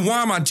out getting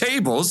warm on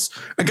tables.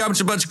 I got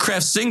a bunch of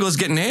craft singles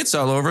getting ants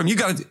all over them. You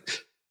got to.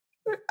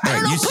 I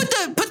don't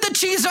know. Put the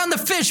cheese on the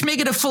fish. Make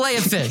it a fillet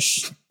of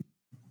fish.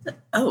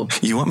 Oh.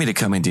 You want me to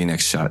come into your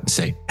next shot and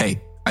say,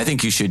 hey, I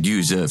think you should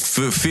use a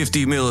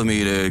 50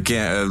 millimeter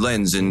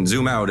lens and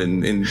zoom out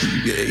and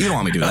you don't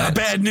want me to do that.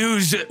 Bad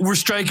news. We're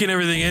striking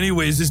everything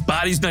anyways. This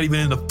body's not even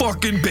in the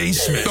fucking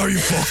basement. Are you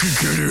fucking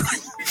kidding?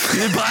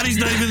 The body's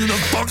not even in the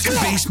fucking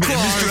basement.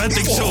 Mr.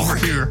 Ethics over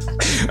here.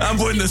 I'm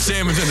putting the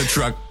salmons in the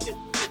truck.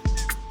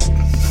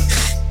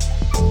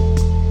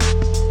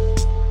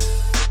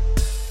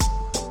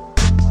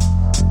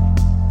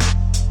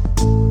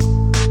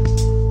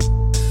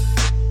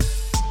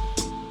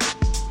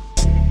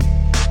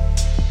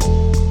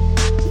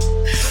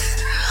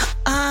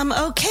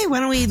 Okay, why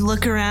don't we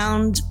look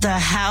around the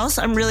house?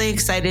 I'm really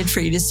excited for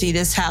you to see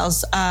this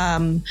house.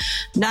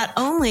 Not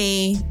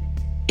only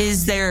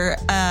is there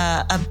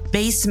a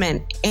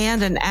basement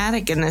and an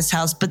attic in this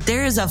house, but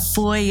there is a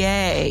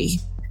foyer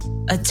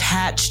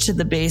attached to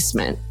the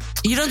basement.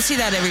 You don't see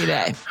that every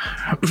day.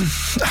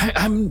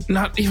 I'm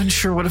not even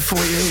sure what a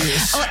foyer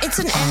is. Oh, it's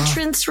an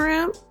entrance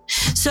room.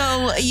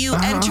 So you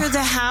enter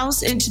the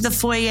house into the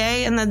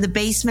foyer, and then the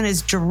basement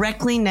is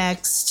directly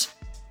next.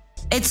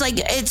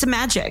 It's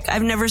magic.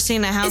 I've never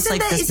seen a house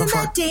like this before.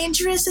 Isn't that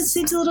dangerous? It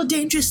seems a little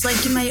dangerous.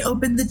 Like you might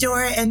open the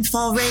door and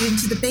fall right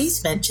into the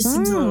basement. Just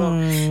seems a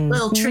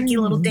little tricky,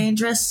 a little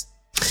dangerous.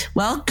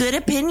 Well, good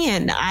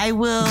opinion. I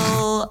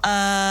will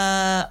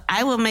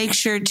make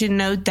sure to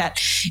note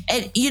that.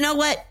 And you know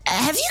what?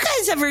 Have you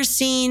guys ever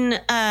seen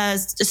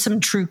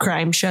some true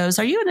crime shows?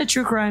 Are you into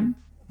true crime?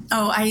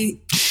 Oh, I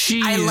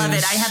love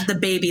it. I have the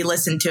baby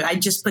listen to it. I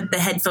just put the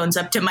headphones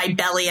up to my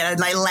belly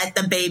and I let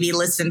the baby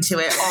listen to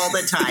it all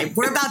the time.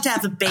 We're about to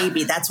have a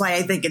baby. That's why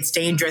I think it's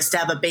dangerous to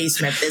have a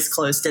basement this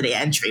close to the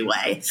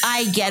entryway.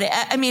 I get it.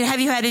 I mean, have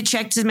you had it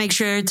checked to make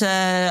sure it's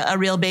a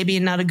real baby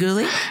and not a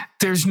ghoulie?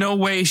 There's no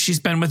way she's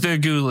been with a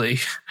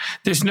ghoulie.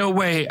 There's no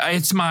way.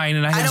 It's mine.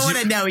 And I don't want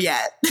to know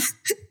yet.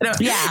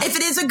 Yeah. If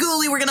it is a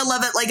ghoulie, we're going to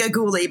love it like a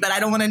ghoulie, but I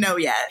don't want to know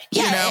yet.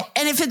 Yeah. You know?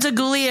 And if it's a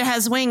ghoulie, it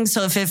has wings.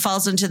 So if it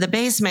falls into the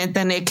basement,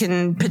 then it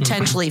can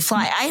potentially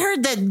fly. I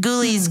heard that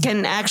ghoulies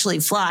can actually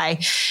fly.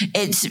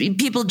 It's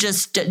people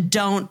just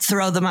don't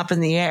throw them up in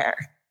the air.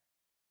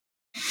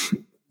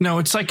 No,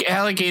 it's like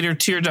alligator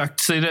tear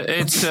ducts.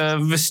 It's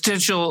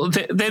vestigial.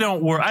 They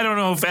don't work. I don't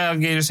know if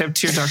alligators have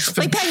tear ducts.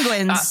 Like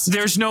penguins.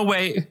 There's no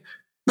way.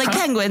 Like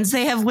penguins,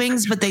 they have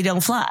wings, but they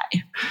don't fly.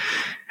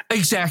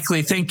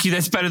 Exactly. Thank you.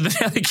 That's better than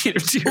alligator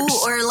tears. Ooh,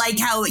 or like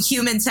how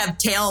humans have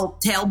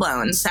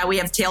tailbones. How we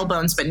have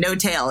tailbones but no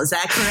tail. Is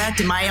that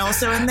correct? Am I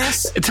also in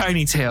this? A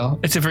tiny tail.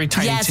 It's a very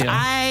tiny tail.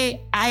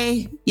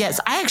 Yes,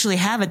 I actually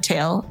have a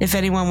tail. If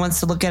anyone wants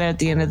to look at it at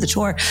the end of the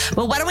tour,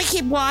 but why don't we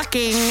keep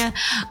walking?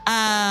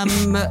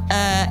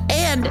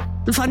 And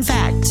fun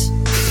fact.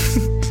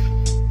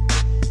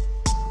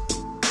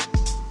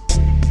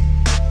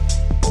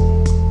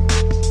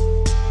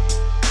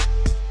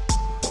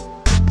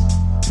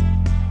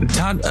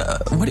 Todd,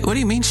 what do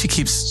you mean she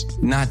keeps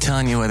not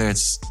telling you whether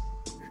it's...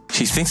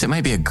 She thinks it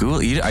might be a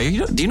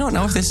ghoulie. Do you not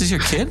know if this is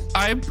your kid?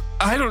 I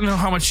don't know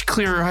how much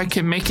clearer I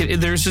can make it.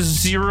 There's a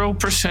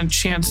 0%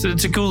 chance that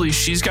it's a ghoulie.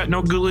 She's got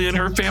no ghoulie in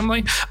her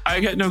family. I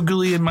got no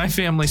ghoulie in my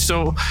family.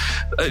 So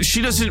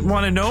she doesn't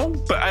want to know,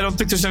 but I don't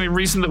think there's any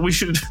reason that we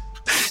should...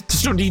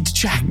 There's no need to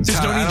check.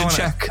 There's no need to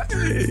check.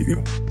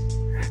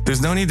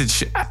 There's no need to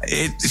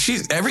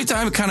she's every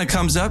time it kind of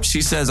comes up,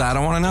 she says, I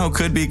don't want to know.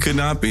 Could be, could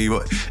not be.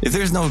 If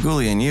there's no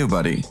ghoulie in you,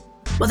 buddy.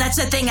 Well, that's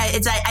the thing. I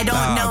don't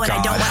know, and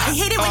I don't want. I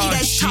hate it when you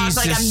guys talk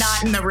like I'm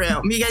not in the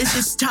room. You guys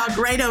just talk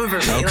right over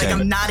me, like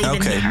I'm not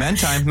even here. Man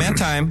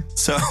time.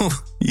 So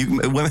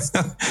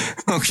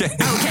okay.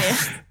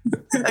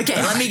 Okay,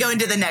 let me go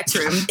into the next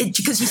room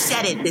because you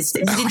said it. You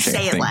didn't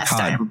say it last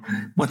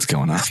time. What's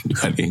going on,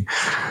 buddy?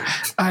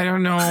 I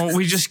don't know.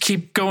 We just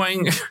keep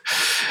going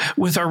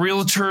with our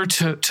realtor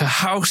to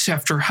house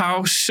after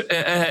house,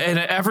 and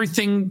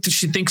everything that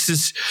she thinks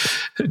is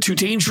too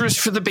dangerous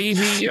for the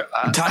baby.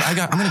 Todd, I'm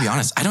going to be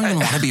honest. I don't even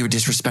want to be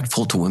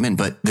disrespectful to women,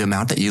 but the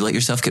amount that you let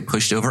yourself get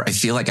pushed over, I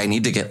feel like I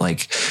need to I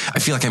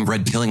feel like I'm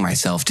red pilling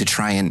myself to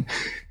try and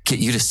get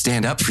you to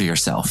stand up for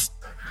yourself.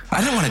 I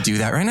don't want to do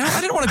that right now.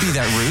 I didn't want to be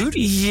that rude.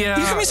 Yeah.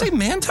 You hear me say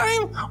man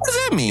time? What does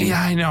that mean? Yeah,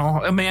 I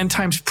know. A man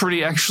time's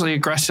pretty actually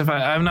aggressive.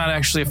 I'm not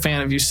actually a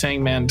fan of you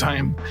saying man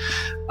time.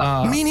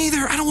 Me neither.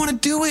 I don't want to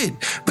do it.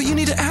 But you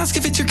need to ask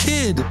if it's your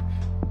kid.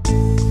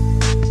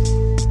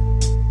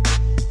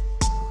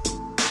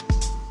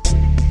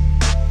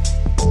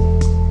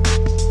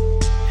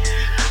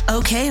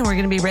 Okay, we're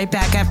going to be right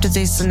back after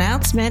this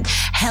announcement.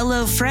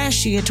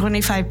 HelloFresh, you get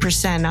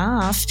 25%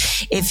 off.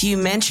 If you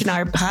mention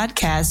our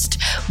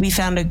podcast, We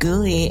Found a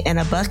Ghoulie in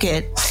a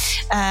Bucket.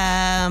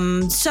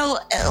 So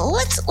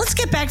let's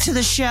get back to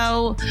the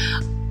show.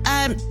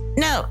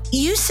 No,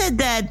 you said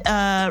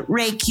that,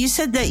 Rake, you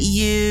said that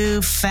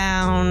you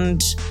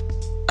found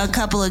a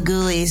couple of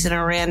ghoulies in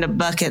a random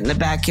bucket in the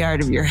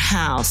backyard of your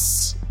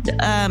house.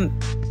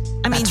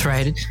 That's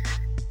right.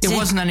 It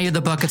wasn't any of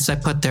the buckets I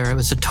put there. It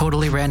was a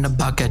totally random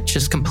bucket,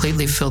 just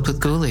completely filled with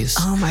ghoulies.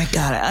 Oh my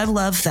God. I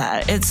love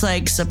that. It's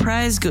like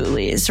surprise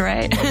ghoulies,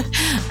 right?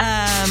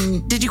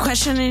 Did you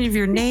question any of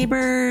your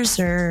neighbors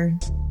or?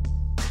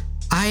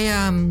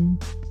 I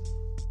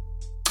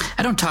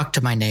don't talk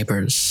to my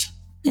neighbors.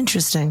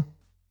 Interesting.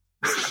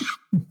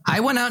 I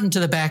went out into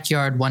the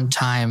backyard one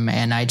time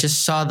and I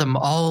just saw them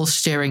all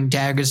staring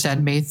daggers at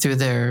me through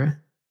their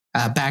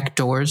back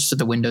doors, so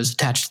the windows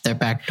attached to their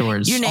back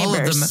doors. Your neighbors? All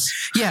of them,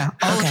 yeah,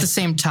 all at the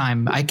same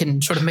time. I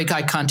can sort of make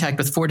eye contact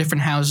with 4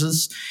 different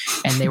houses,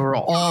 and they were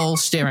all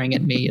staring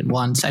at me at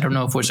once. I don't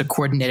know if it was a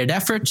coordinated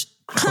effort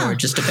or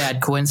just a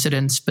bad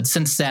coincidence, but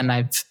since then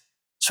I've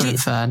sort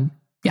of,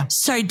 yeah.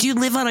 Sorry, do you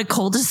live on a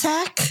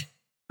cul-de-sac?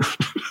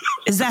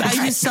 Is that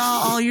how you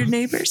saw all your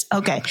neighbors?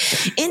 Okay.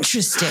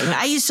 Interesting.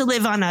 I used to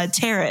live on a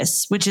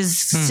terrace, which is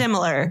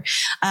similar,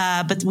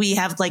 but we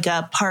have like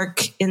a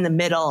park in the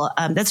middle.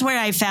 That's where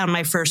I found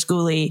my first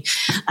ghoulie.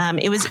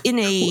 It was in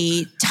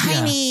a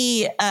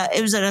tiny,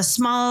 it was in a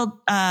small,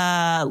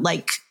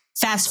 like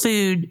fast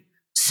food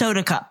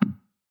soda cup.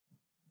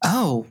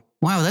 Oh,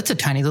 wow. That's a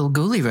tiny little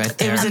ghoulie right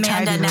there. It was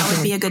Amanda, now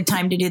would be a good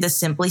time to do the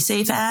Simply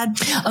Safe ad.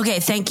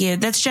 Okay. Thank you.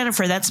 That's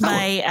Jennifer. That's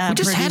my we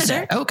just producer.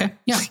 had it. Oh, okay.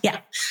 Yeah. Yeah.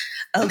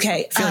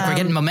 Okay. I feel like we're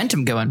getting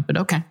momentum going, but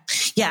okay.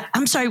 Yeah.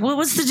 I'm sorry. What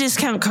was the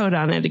discount code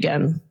on it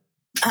again?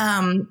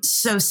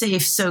 So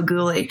safe, so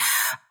ghoulie.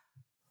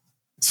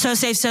 So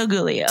safe, so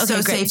ghoulie. Okay,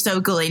 so great. safe, so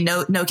ghoulie.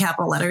 No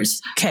capital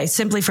letters. Okay.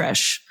 Simply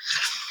Fresh.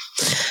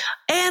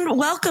 And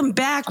welcome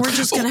back. We're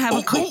just going to have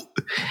a quick.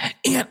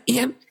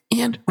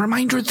 And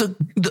reminder,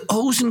 the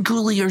O's in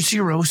ghoulie are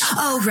zeros.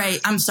 Oh, right.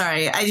 I'm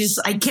sorry. I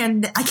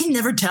can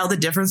never tell the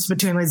difference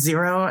between a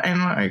 0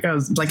 and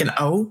like an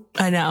O.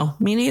 I know.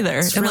 Me neither.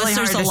 It's Unless really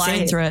there's hard a to line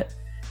say. through it.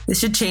 They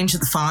should change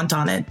the font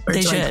on it, or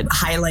They like should.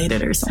 highlight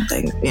it or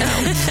something. You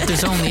know,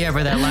 There's only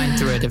ever that line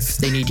through it if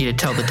they need you to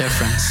tell the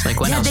difference.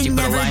 Like when else do you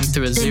put a line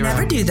through a 0? They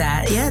never do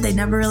that. Yeah, they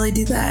never really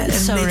do that.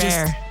 It's And so they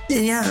rare.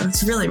 Yeah,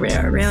 it's really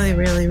rare. Really,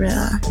 really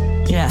rare.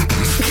 Yeah.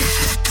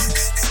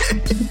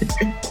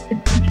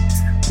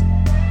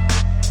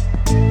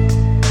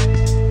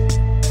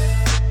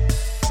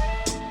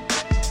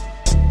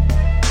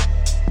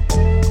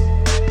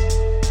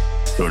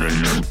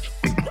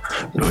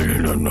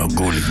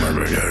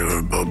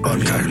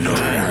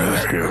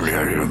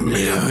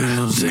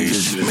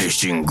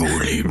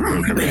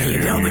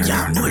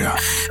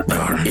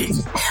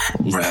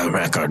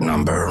 Record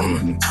number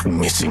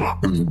missing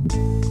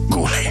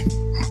Ghoulie.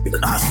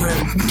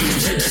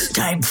 It's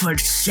time for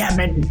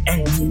salmon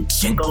and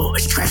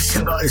singles, trash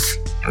singles.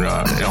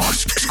 No,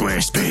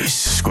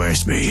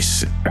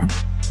 Squarespace.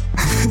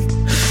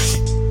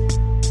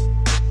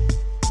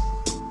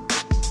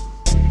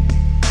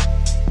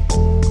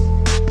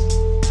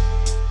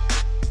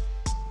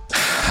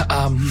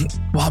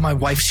 While my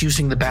wife's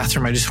using the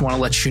bathroom, I just want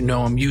to let you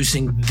know I'm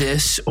using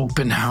this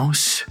open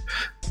house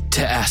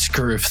to ask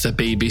her if the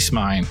baby's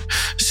mine.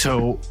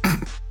 So,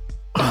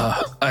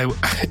 are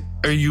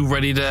you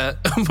ready to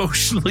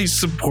emotionally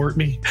support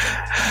me?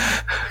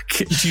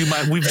 Do you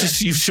mind?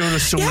 You've shown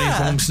us so many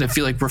homes, and I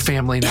feel like we're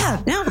family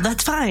now. Yeah, no,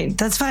 that's fine.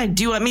 That's fine.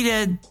 Do you want me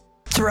to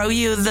throw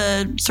you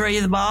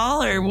the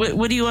ball, or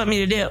what do you want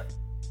me to do?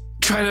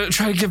 Try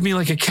to give me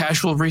like a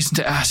casual reason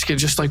to ask it,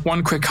 just like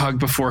one quick hug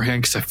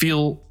beforehand, because I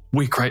feel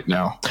weak right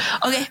now.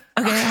 Okay,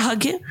 I'll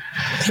hug you.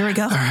 Here we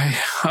go. All right.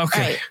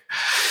 Okay. All right.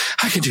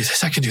 I can do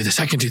this.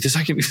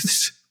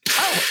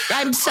 Oh,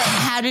 I'm so.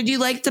 How did you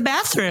like the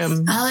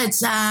bathroom? Oh,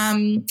 it's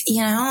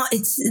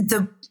it's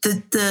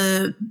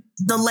the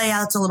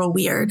layout's a little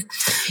weird.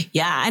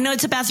 Yeah, I know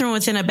it's a bathroom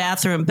within a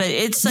bathroom, but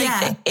it's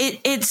like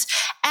it's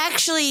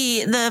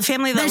actually the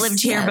family that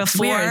lived here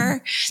before.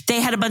 Weird.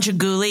 They had a bunch of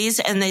ghoulies,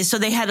 and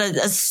they had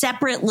a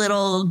separate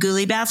little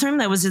ghoulie bathroom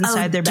that was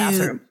inside their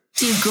bathroom.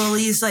 Do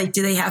ghoulies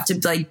do they have to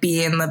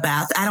be in the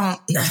bath? I don't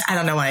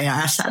know why I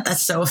asked that.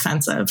 That's so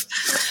offensive.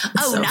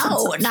 Not at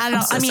all.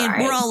 I mean,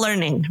 sorry. we're all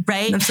learning,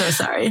 right? I'm so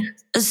sorry.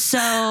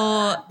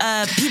 So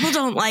people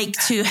don't like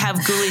to have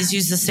ghoulies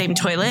use the same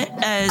toilet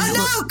as. Oh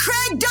no,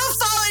 Craig!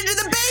 Don't fall into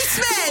the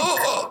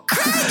basement.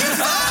 Craig, you're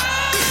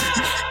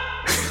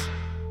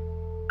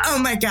Oh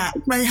my God,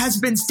 my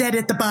husband's dead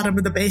at the bottom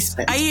of the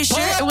basement. Are you sure?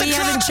 We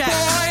haven't checked.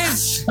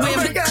 Boys! We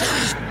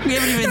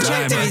haven't even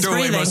checked if he's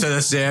breathing. Most of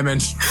the salmon.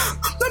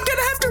 I'm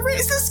gonna have to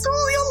raise this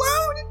ghoulie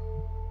alone.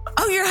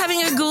 Oh, you're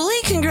having a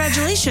ghoulie?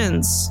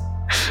 Congratulations.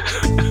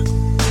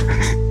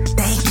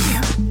 Thank you.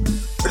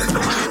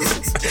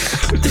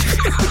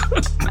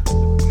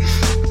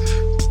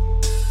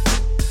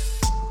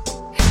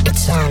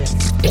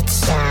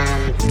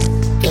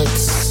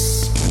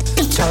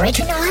 It's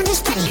original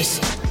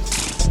Understudies.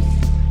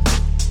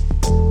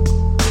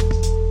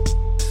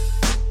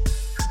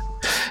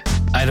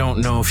 I don't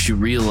know if you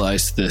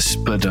realize this,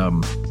 but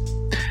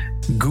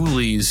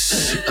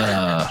ghoulies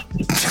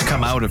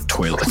come out of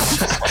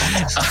toilets.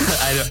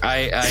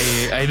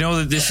 I know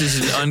that this is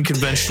an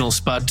unconventional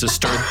spot to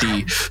start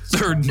the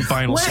third and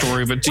final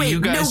story, but you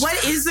guys... No,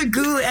 what is a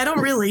ghoulie? I don't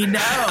really know.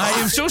 I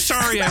am so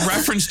sorry. I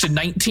referenced a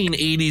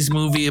 1980s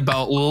movie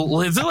about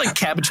they're like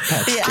Cabbage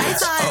Patch Kids.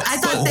 I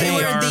thought they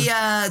were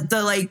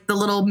the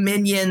little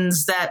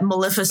minions that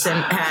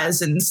Maleficent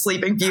has in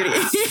Sleeping Beauty.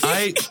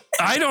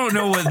 I don't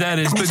know what that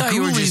is, but I thought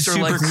you were just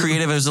ghoulies are super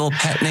creative as a little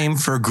pet name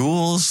for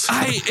ghouls.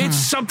 It's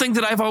something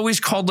that I've always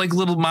called like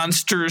little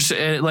monsters.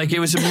 Like it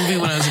was a movie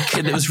when I was a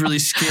kid that was really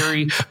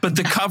scary, but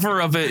the cover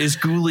of it is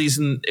ghoulies,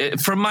 and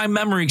from my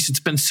memory, because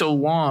it's been so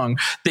long,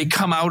 they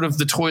come out of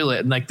the toilet,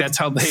 and like that's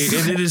how and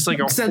it is like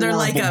a so they're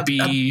like a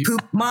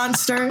poop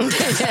monster. No,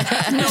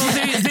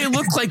 they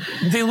look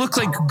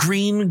like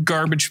green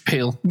Cabbage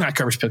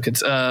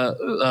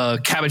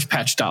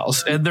Patch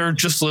dolls, and they're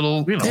just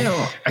little,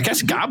 I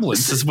guess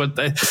goblins is what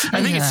I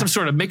think it's some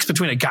sort of mix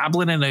between a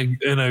goblin and a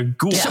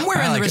ghoul.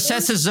 Somewhere in the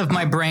recesses of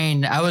my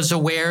brain, I was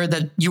aware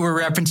that you were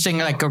referencing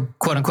like a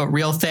quote unquote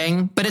real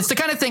thing, but it's the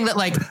kind of thing that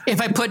like if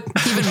I put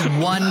even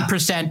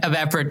 1% of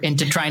effort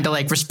into trying to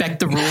like respect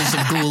the rules of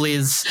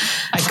ghoulies,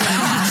 I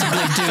couldn't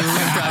possibly do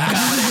improv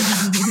comedy.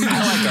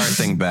 I like our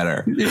thing better.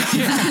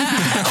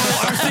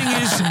 Our thing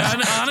is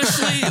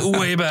honestly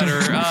way better.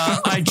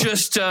 I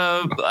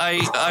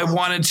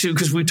wanted to,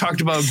 because we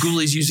talked about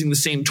ghoulies using the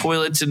same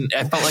toilets, and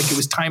I felt like it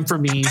was time for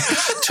me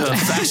to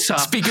fess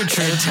up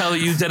and tell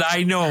you that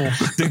I know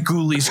the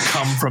ghoulies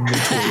come from the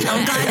toilet.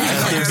 I'm glad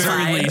you at the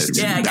very least.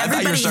 Yeah, I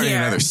thought you were starting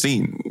another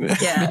scene.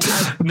 Yeah.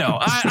 No,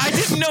 I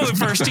didn't know at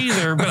first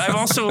either, but I've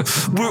also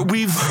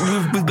we've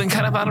been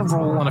kind of on a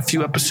roll on a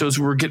few episodes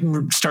where we're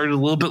getting started a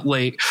little bit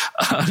late.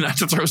 Not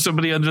to throw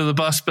somebody under the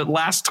bus, but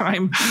last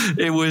time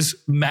it was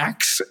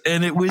Max,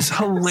 and it was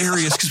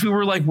hilarious because we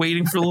were like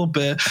waiting for a little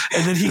bit,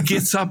 and then he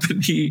gets up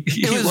and he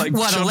was like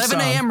what, 11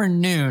 a.m. or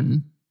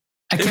noon?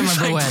 I can't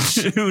remember which.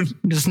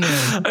 Just noon.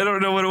 I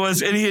don't know what it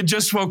was. And he had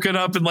just woken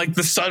up, and like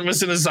the sun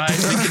was in his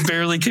eyes, and he could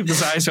barely keep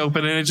his eyes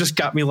open, and it just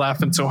got me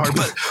laughing so hard.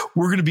 But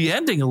we're going to be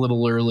ending a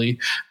little early.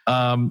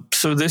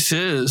 So this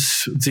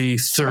is the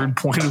third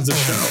point of the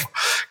show.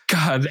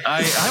 God,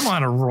 I'm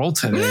on a roll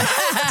today.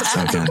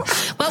 So good.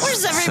 What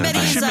was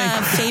everybody's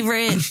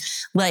favorite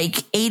like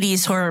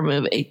 80s horror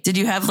movie? Did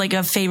you have like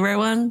a favorite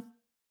one?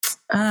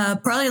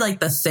 Probably like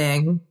The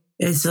Thing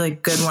is a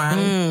good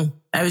one.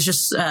 I was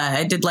just,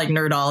 I did like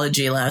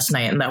Nerdology last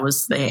night, and that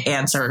was the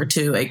answer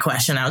to a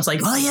question. I was like,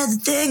 oh yeah, The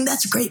Thing,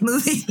 that's a great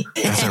movie.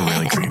 That's a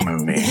really great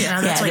movie.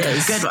 Yeah, that's like a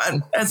good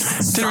one.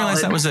 That's Didn't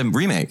realize that was a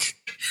remake.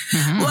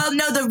 Mm-hmm. Well,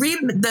 no,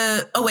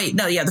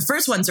 the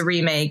first one's a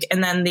remake,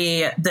 and then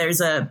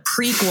there's a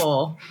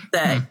prequel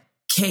that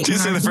came. Did you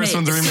say the first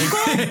one's a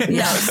remake?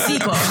 No,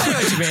 sequel. I know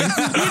what you mean. You know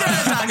what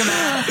I'm talking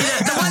about.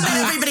 The one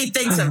that everybody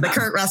thinks of, the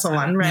Kurt Russell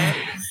one, right?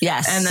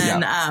 Yes. And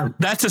then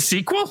that's a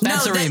sequel?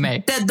 That's a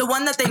remake. The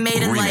one that they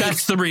made in like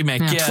that's the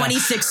remake. Yeah.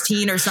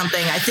 2016 or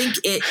something. I think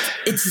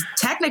it's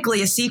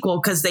technically a sequel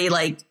because they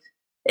like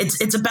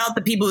it's about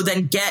the people who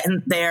then get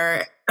in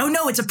there. Oh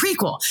no, it's a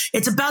prequel.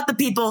 It's about the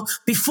people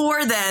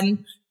before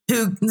then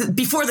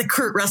before the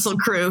Kurt Russell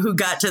crew who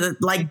got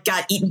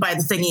eaten by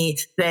the thingy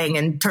thing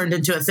and turned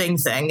into a thing,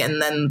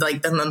 and then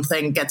the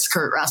thing gets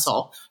Kurt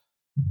Russell.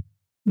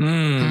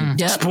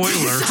 Yep.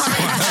 Spoilers.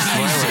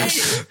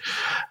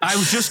 I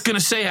was just going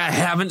to say I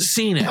haven't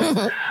seen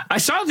it. I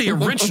saw the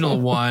original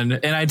one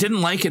and I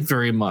didn't like it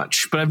very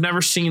much, but I've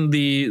never seen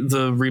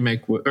the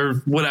remake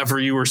or whatever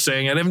you were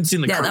saying. I haven't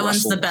seen the Kurt that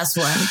one's Russell. The best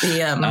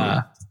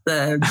one.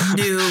 The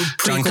new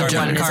prequel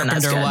John one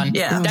Carpenter one.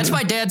 Yeah. That's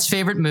my dad's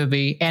favorite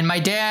movie. And my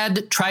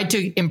dad tried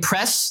to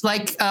impress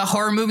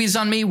horror movies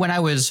on me when I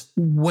was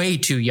way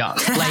too young.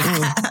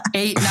 Like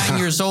 8, 9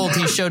 years old,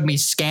 he showed me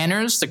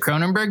Scanners, the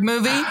Cronenberg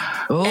movie.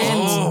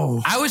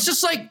 And I was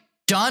just like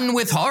done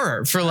with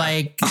horror for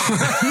like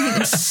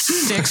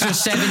 6 or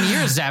 7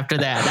 years after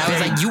that. I was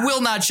like, you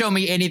will not show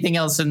me anything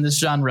else in this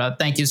genre.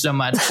 Thank you so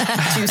much.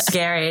 Too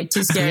scary.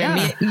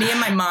 Yeah. Me and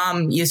my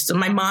mom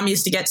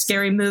used to get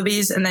scary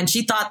movies, and then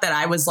she thought that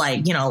I was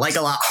like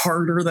a lot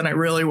harder than I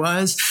really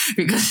was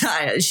because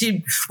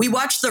we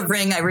watched The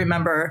Ring, I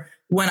remember,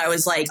 when I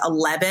was like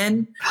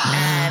 11,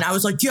 and I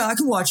was like, yeah, I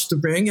can watch The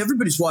Ring.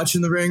 Everybody's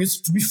watching The Ring. It's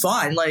be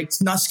fine. Like,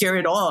 it's not scary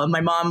at all. And my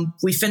mom,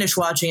 we finished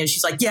watching it.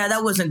 She's like, yeah,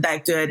 that wasn't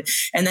that good.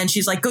 And then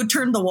she's like, go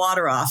turn the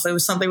water off. It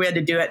was something we had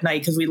to do at night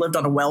because we lived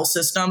on a well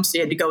system. So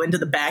you had to go into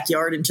the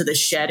backyard, into the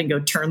shed, and go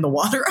turn the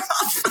water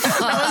off.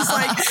 And I was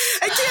like,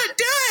 I can't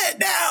do it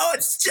now.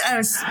 I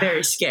was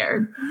very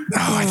scared. Oh,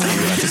 I thought you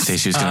were about to say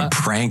she was going to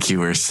prank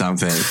you or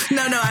something.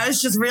 No, I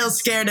was just real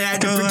scared, and I had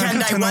to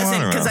pretend I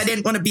wasn't because I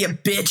didn't want to be a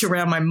bitch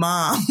around my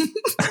mom.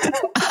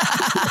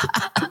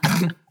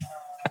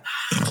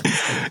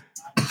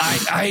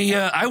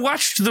 I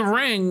watched The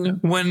Ring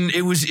when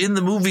it was in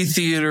the movie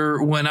theater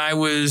when I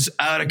was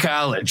out of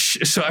college.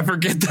 So I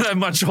forget that I'm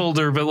much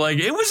older, but like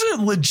it was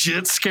a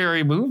legit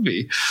scary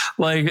movie.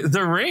 Like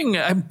The Ring,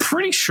 I'm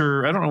pretty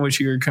sure, I don't know which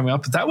year it came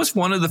out, but that was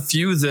one of the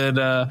few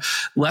that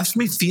left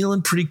me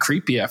feeling pretty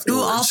creepy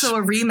afterwards. Ooh, also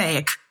a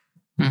remake.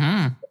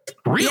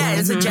 Mm-hmm. Really? Yeah,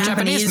 it's a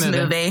Japanese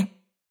movie.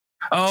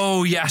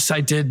 Oh, yes,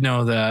 I did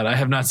know that. I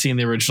have not seen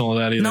the original of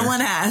that either. No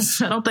one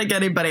has. I don't think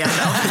anybody I know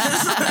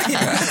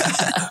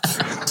has.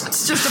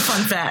 It's just a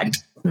fun fact.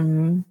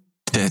 Mm-hmm.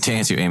 To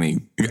answer you, Amy,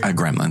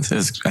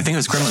 Gremlins. I think it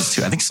was Gremlins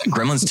 2. I think it's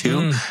Gremlins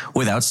 2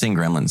 without seeing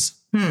Gremlins.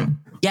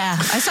 Yeah,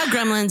 I saw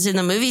Gremlins in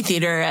the movie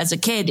theater as a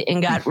kid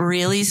and got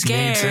really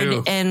scared. Me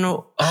too. And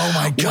oh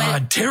my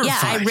God, terrified. Yeah,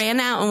 I ran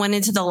out and went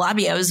into the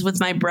lobby. I was with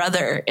my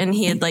brother, and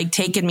he had like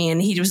taken me,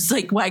 and he was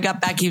like, when I got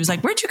back, he was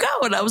like, where'd you go?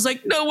 And I was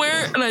like,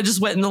 nowhere. And I just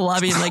went in the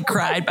lobby and like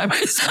cried by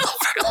myself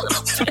for a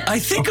little bit. I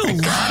think a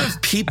lot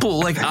of people,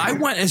 like I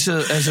went as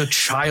a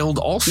child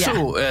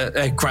also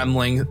at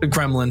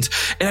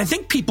Gremlins, and I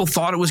think people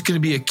thought it was going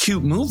to be a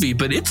cute movie,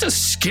 but it's a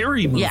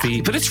scary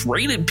movie, but it's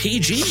rated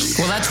PG.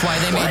 Well, that's why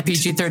they made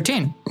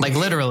PG-13. Like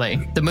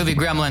literally, the movie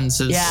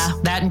Gremlins is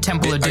that and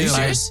Temple of Doom. Are you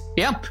serious?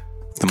 Yep.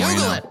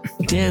 Google it.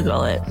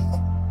 Google it.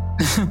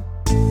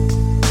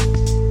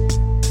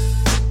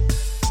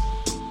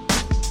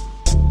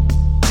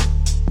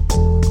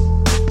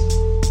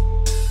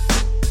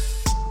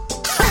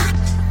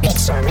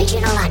 It's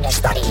original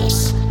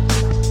Understudies.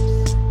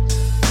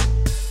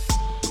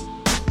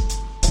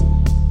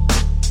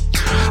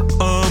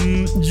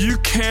 You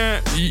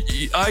can't.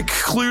 I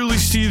clearly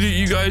see that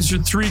you guys are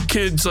 3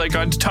 kids like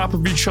on top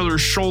of each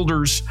other's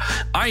shoulders.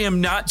 I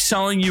am not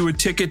selling you a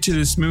ticket to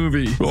this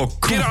movie. Oh,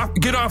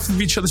 get off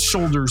of each other's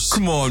shoulders.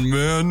 Come on,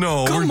 man.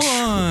 No. Come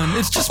on.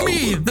 It's just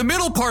me, the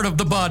middle part of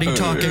the body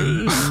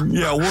talking.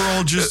 Yeah, we're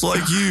all just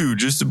like you.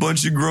 Just a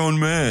bunch of grown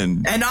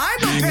men. And I'm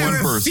a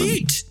pair of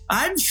feet.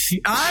 I'm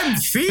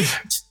feet.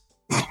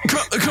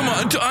 Come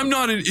on. I'm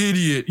not an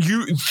idiot.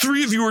 You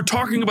 3 of you are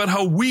talking about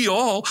how we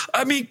all.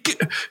 I mean.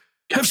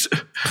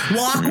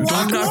 Walk,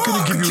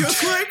 give you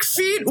just like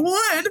feet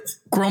would.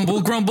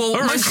 Grumble, grumble.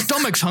 Right. My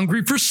stomach's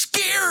hungry for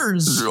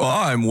scares.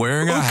 I'm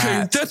wearing a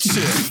hat. Okay, that's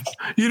it.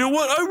 You know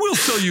what? I will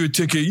sell you a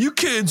ticket. You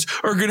kids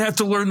are going to have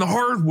to learn the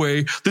hard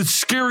way that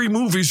scary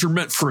movies are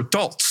meant for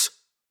adults.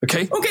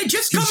 Okay,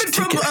 just coming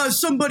from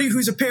somebody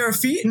who's a pair of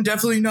feet and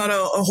definitely not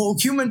a whole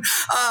human.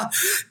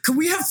 Can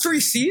we have 3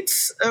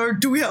 seats, or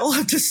do we all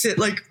have to sit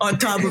like on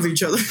top of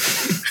each other?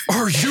 All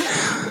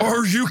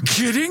Are you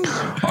kidding?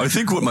 I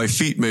think what my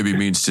feet maybe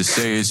means to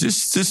say is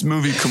this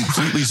movie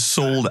completely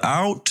sold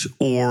out,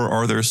 or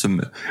are there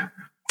some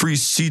free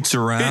seats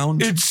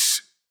around? It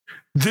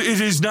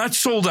is not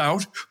sold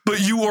out, but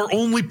you are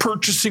only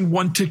purchasing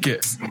one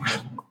ticket.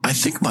 I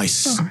think my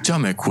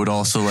stomach would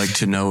also like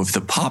to know if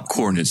the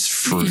popcorn is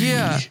free.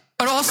 Yeah.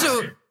 But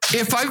also,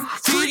 if I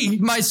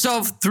feed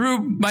myself through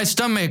my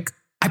stomach,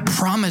 I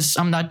promise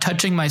I'm not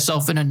touching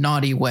myself in a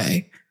naughty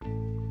way.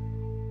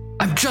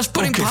 I'm just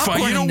putting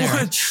popcorn in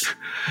there.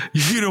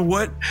 You know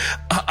what?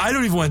 I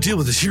don't even want to deal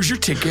with this. Here's your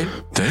ticket.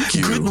 Thank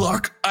you. Good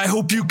luck. I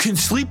hope you can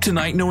sleep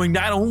tonight knowing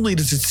not only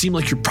does it seem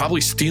like you're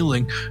probably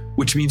stealing,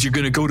 which means you're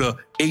going to go to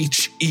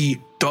HE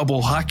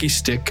double hockey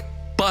stick,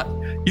 but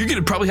you're going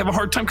to probably have a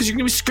hard time because you're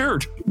going to be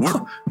scared.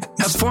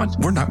 Have fun.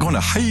 We're not going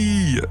to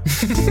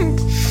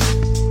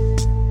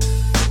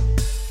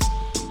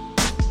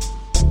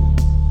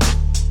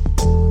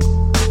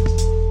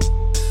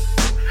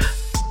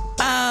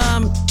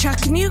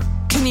Chuck, can you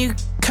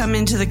come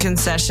into the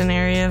concession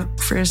area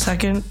for a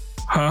second?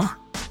 Huh?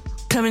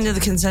 Come into the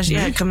concession.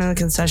 Yeah, come in the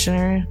concession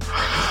area.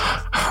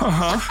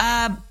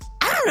 I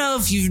don't know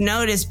if you've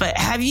noticed, but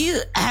have you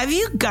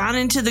gone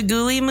into the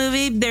Ghoulie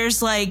movie?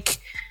 There's like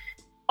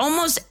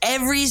almost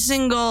every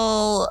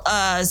single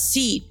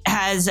seat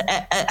has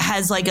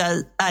like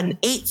an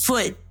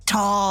 8-foot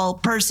tall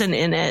person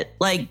in it.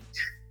 Like,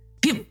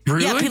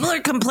 really? Yeah, people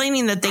are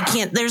complaining that they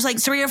can't. There's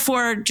like 3 or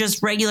 4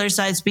 just regular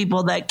sized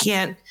people that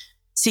can't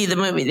see the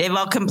movie. They've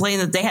all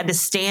complained that they had to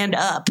stand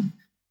up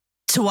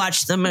to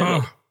watch the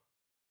movie.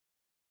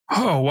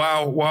 Oh,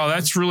 wow.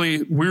 That's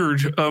really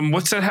weird.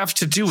 What's that have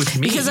to do with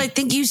me? Because I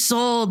think you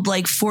sold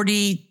like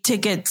 40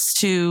 tickets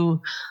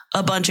to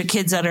a bunch of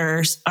kids that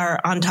are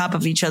on top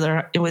of each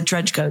other with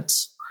trench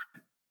coats.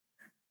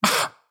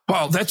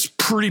 Wow, that's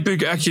pretty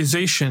big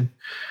accusation.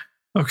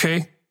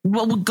 Okay.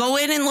 Well, go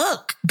in and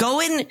look. Go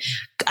in.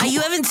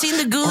 You haven't seen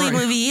the Ghoulie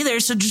movie either,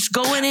 so just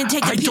go in and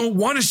take a peek. I don't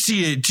want to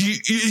see it. Do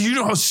you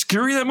know how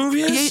scary that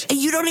movie is?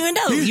 You don't even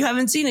know. You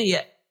haven't seen it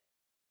yet.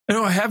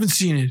 No, I haven't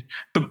seen it.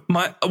 But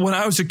when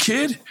I was a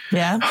kid.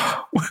 Yeah.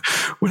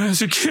 When I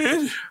was a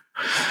kid.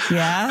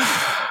 Yeah.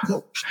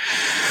 When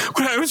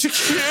I was a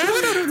kid.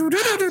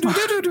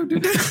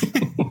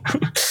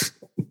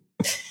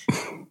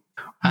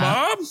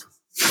 Mom?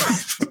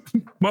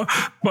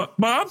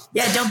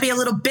 Yeah, don't be a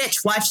little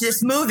bitch. Watch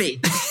this movie.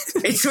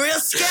 It's real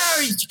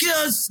scary.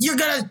 You're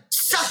going to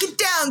suck it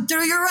down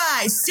through your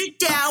eyes. Sit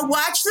down,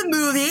 watch the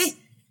movie.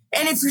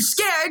 And if you're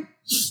scared,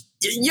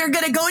 you're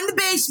going to go in the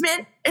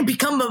basement and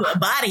become a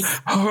body.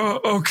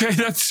 Okay,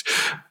 that's...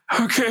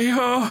 Okay,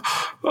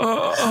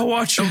 I'll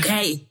watch it.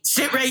 Okay,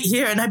 sit right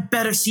here and I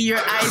better see your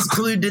eyes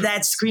glued to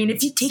that screen.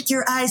 If you take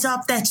your eyes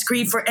off that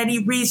screen for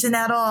any reason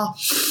at all,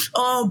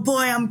 oh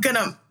boy, I'm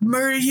gonna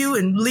murder you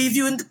and leave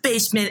you in the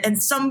basement.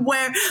 And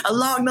somewhere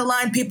along the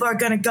line, people are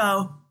gonna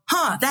go,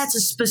 that's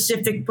a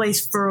specific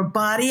place for a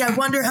body. I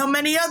wonder how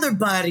many other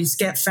bodies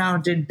get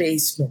found in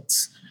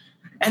basements.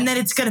 And then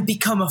it's gonna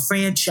become a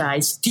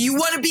franchise. Do you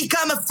want to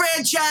become a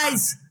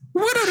franchise?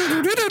 And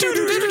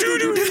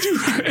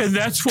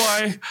that's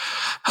why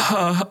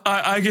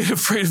I get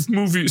afraid of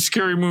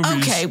scary movies.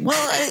 Okay,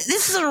 well,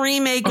 this is a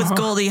remake with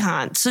Goldie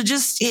Hawn, so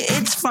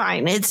it's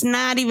fine. It's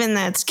not even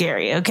that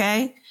scary,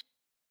 okay?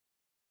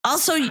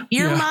 Also,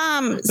 your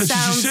mom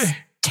sounds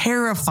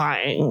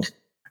terrifying.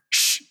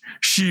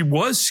 She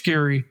was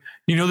scary.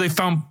 You know, they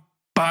found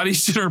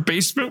bodies in her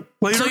basement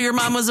later. So your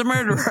mom was a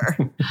murderer.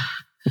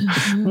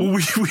 Well,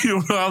 we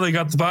don't know how they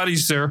got the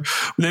bodies there.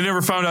 They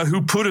never found out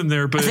who put them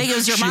there, but I think it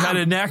was your mom. She had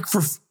a knack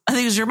for... I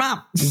think it was your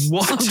mom.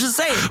 What? I'm just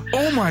saying.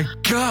 Oh my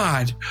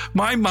God.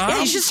 My mom?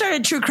 Yeah, you should start a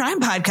true crime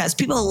podcast.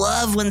 People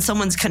love when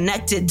someone's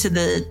connected to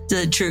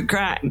the true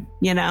crime,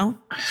 you know?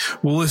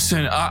 Well,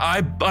 listen,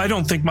 I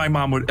don't think my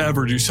mom would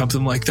ever do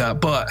something like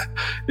that, but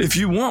if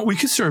you want, we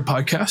could start a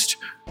podcast.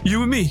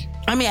 You and me.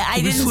 I mean,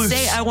 I didn't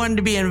say I wanted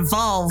to be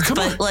involved,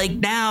 but like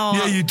now...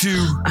 Yeah, you do.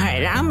 All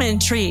right, I'm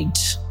intrigued.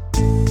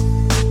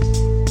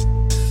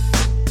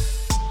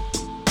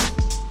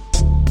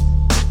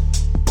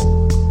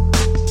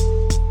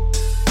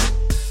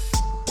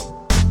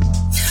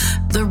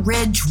 The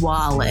Ridge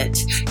wallet.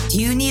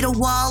 Do you need a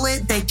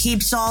wallet that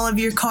keeps all of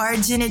your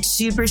cards in it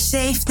super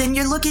safe? Then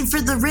you're looking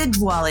for the Ridge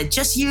wallet.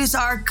 Just use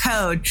our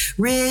code,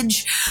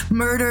 Ridge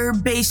Murder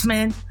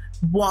Basement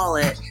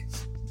Wallet.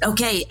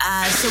 Okay,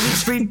 so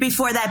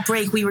before that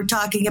break, we were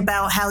talking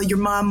about how your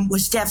mom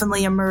was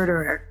definitely a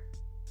murderer.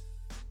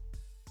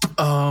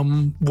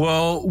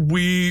 Well,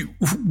 we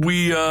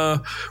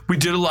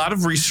did a lot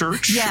of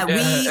research. Yeah, we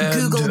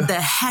Googled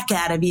the heck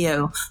out of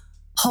you.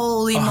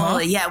 Holy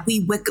moly. Yeah,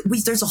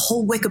 there's a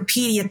whole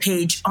Wikipedia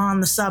page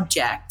on the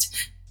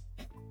subject.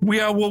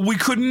 Yeah, well, we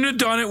couldn't have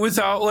done it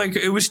without,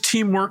 it was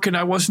teamwork, and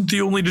I wasn't the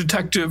only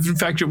detective. In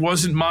fact, it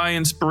wasn't my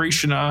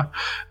inspiration.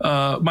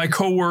 My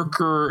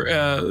coworker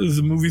at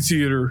the movie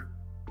theater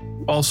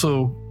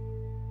also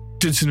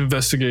did some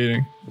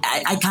investigating.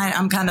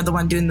 I'm kind of the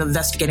one doing the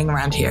investigating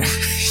around here.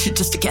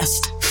 Just a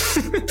guest.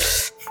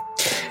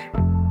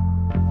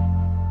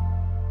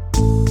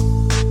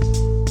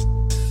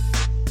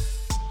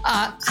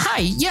 Hi.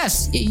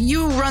 Yes,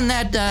 you run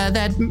that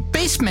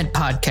basement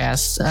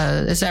podcast.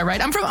 Is that right?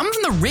 I'm from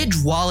the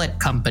Ridge Wallet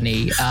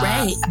Company.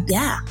 Right.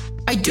 Yeah.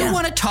 I do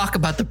want to talk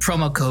about the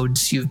promo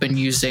codes you've been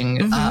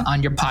using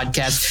on your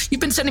podcast.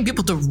 You've been sending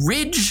people to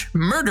Ridge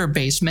Murder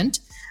Basement,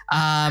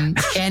 and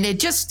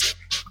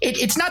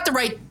it's not the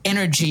right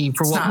energy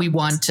for what we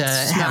want to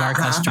have our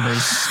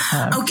customers.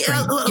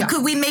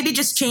 Could we maybe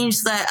just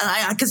change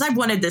that? Because I've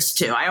wanted this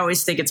too. I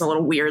always think it's a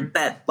little weird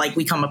that like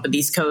we come up with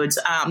these codes.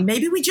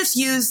 Maybe we just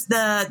use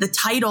the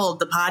title of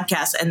the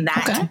podcast, and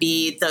that could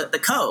be the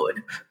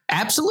code.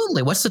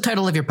 Absolutely. What's the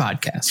title of your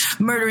podcast?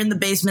 Murder in the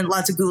Basement.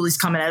 Lots of ghoulies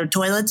coming out of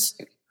toilets.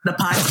 The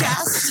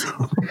podcast.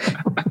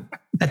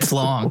 That's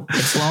long.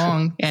 It's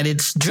long, and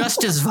it's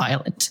just as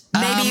violent.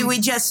 Maybe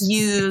we just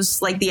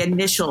use like the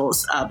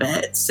initials of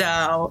it.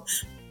 So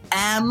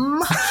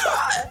M.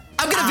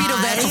 I'm going to veto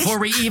that before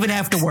we even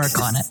have to work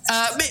on it.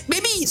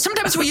 Maybe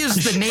sometimes we use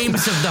the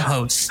names of the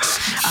hosts.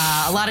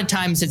 A lot of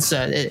times it's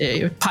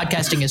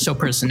podcasting is so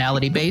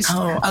personality based.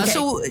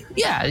 So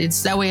yeah,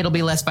 it's that way it'll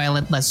be less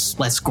violent,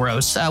 less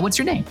gross. What's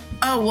your name?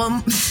 Oh,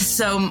 well,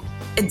 so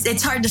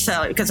it's hard to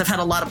say because I've had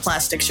a lot of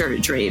plastic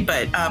surgery,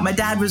 but my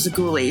dad was a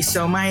ghoulie,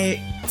 so my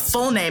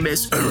full name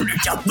is...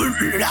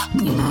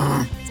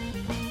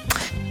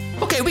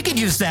 Okay, we could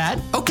use that.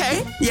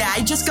 Okay. Yeah,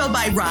 I just go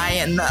by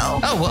Ryan,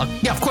 though. Oh, well,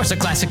 yeah, of course, a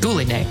classic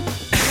ghoulie name.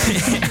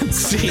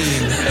 Scene.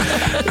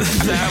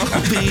 That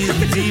will be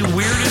the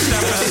weirdest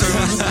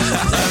episode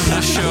of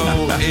the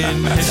show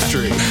in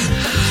history.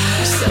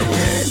 So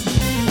good.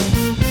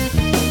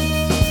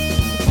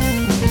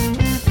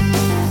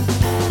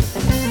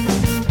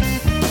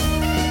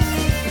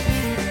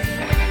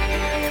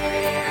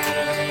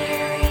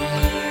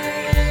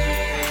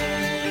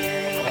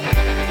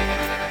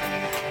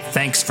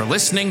 Thanks for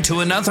listening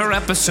to another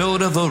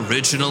episode of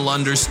Original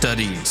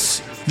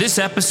Understudies. This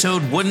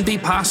episode wouldn't be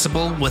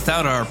possible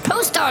without our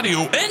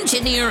Post-audio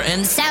engineer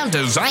and sound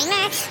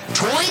designer,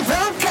 Troy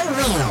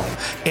Carrillo.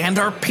 And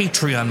our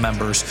Patreon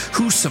members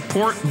who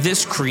support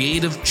this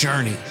creative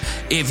journey.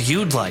 If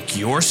you'd like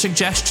your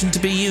suggestion to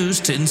be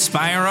used to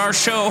inspire our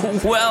show,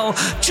 well,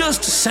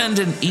 just send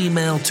an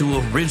email to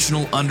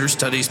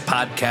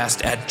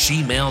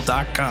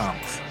originalunderstudiespodcast@gmail.com.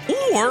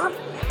 Or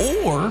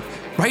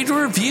write a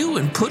review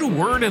and put a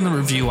word in the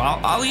review.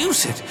 I'll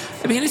use it.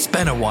 I mean, it's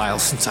been a while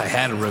since I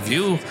had a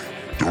review.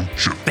 Don't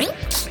you think?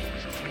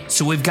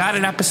 So we've got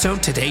an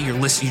episode today. You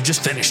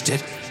just finished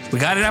it. We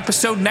got an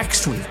episode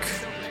next week.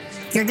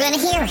 You're gonna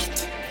hear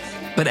it.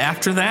 But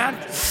after that,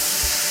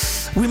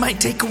 we might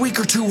take a week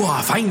or two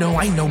off. I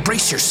know.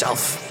 Brace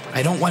yourself.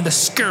 I don't want to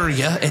scare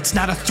you. It's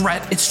not a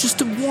threat. It's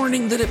just a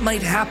warning that it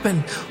might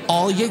happen.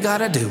 All you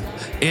gotta do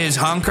is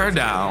hunker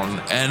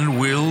down, and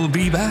we'll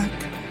be back.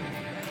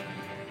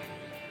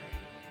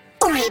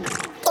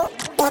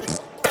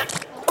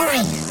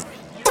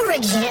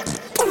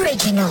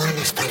 Original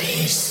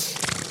Understudies.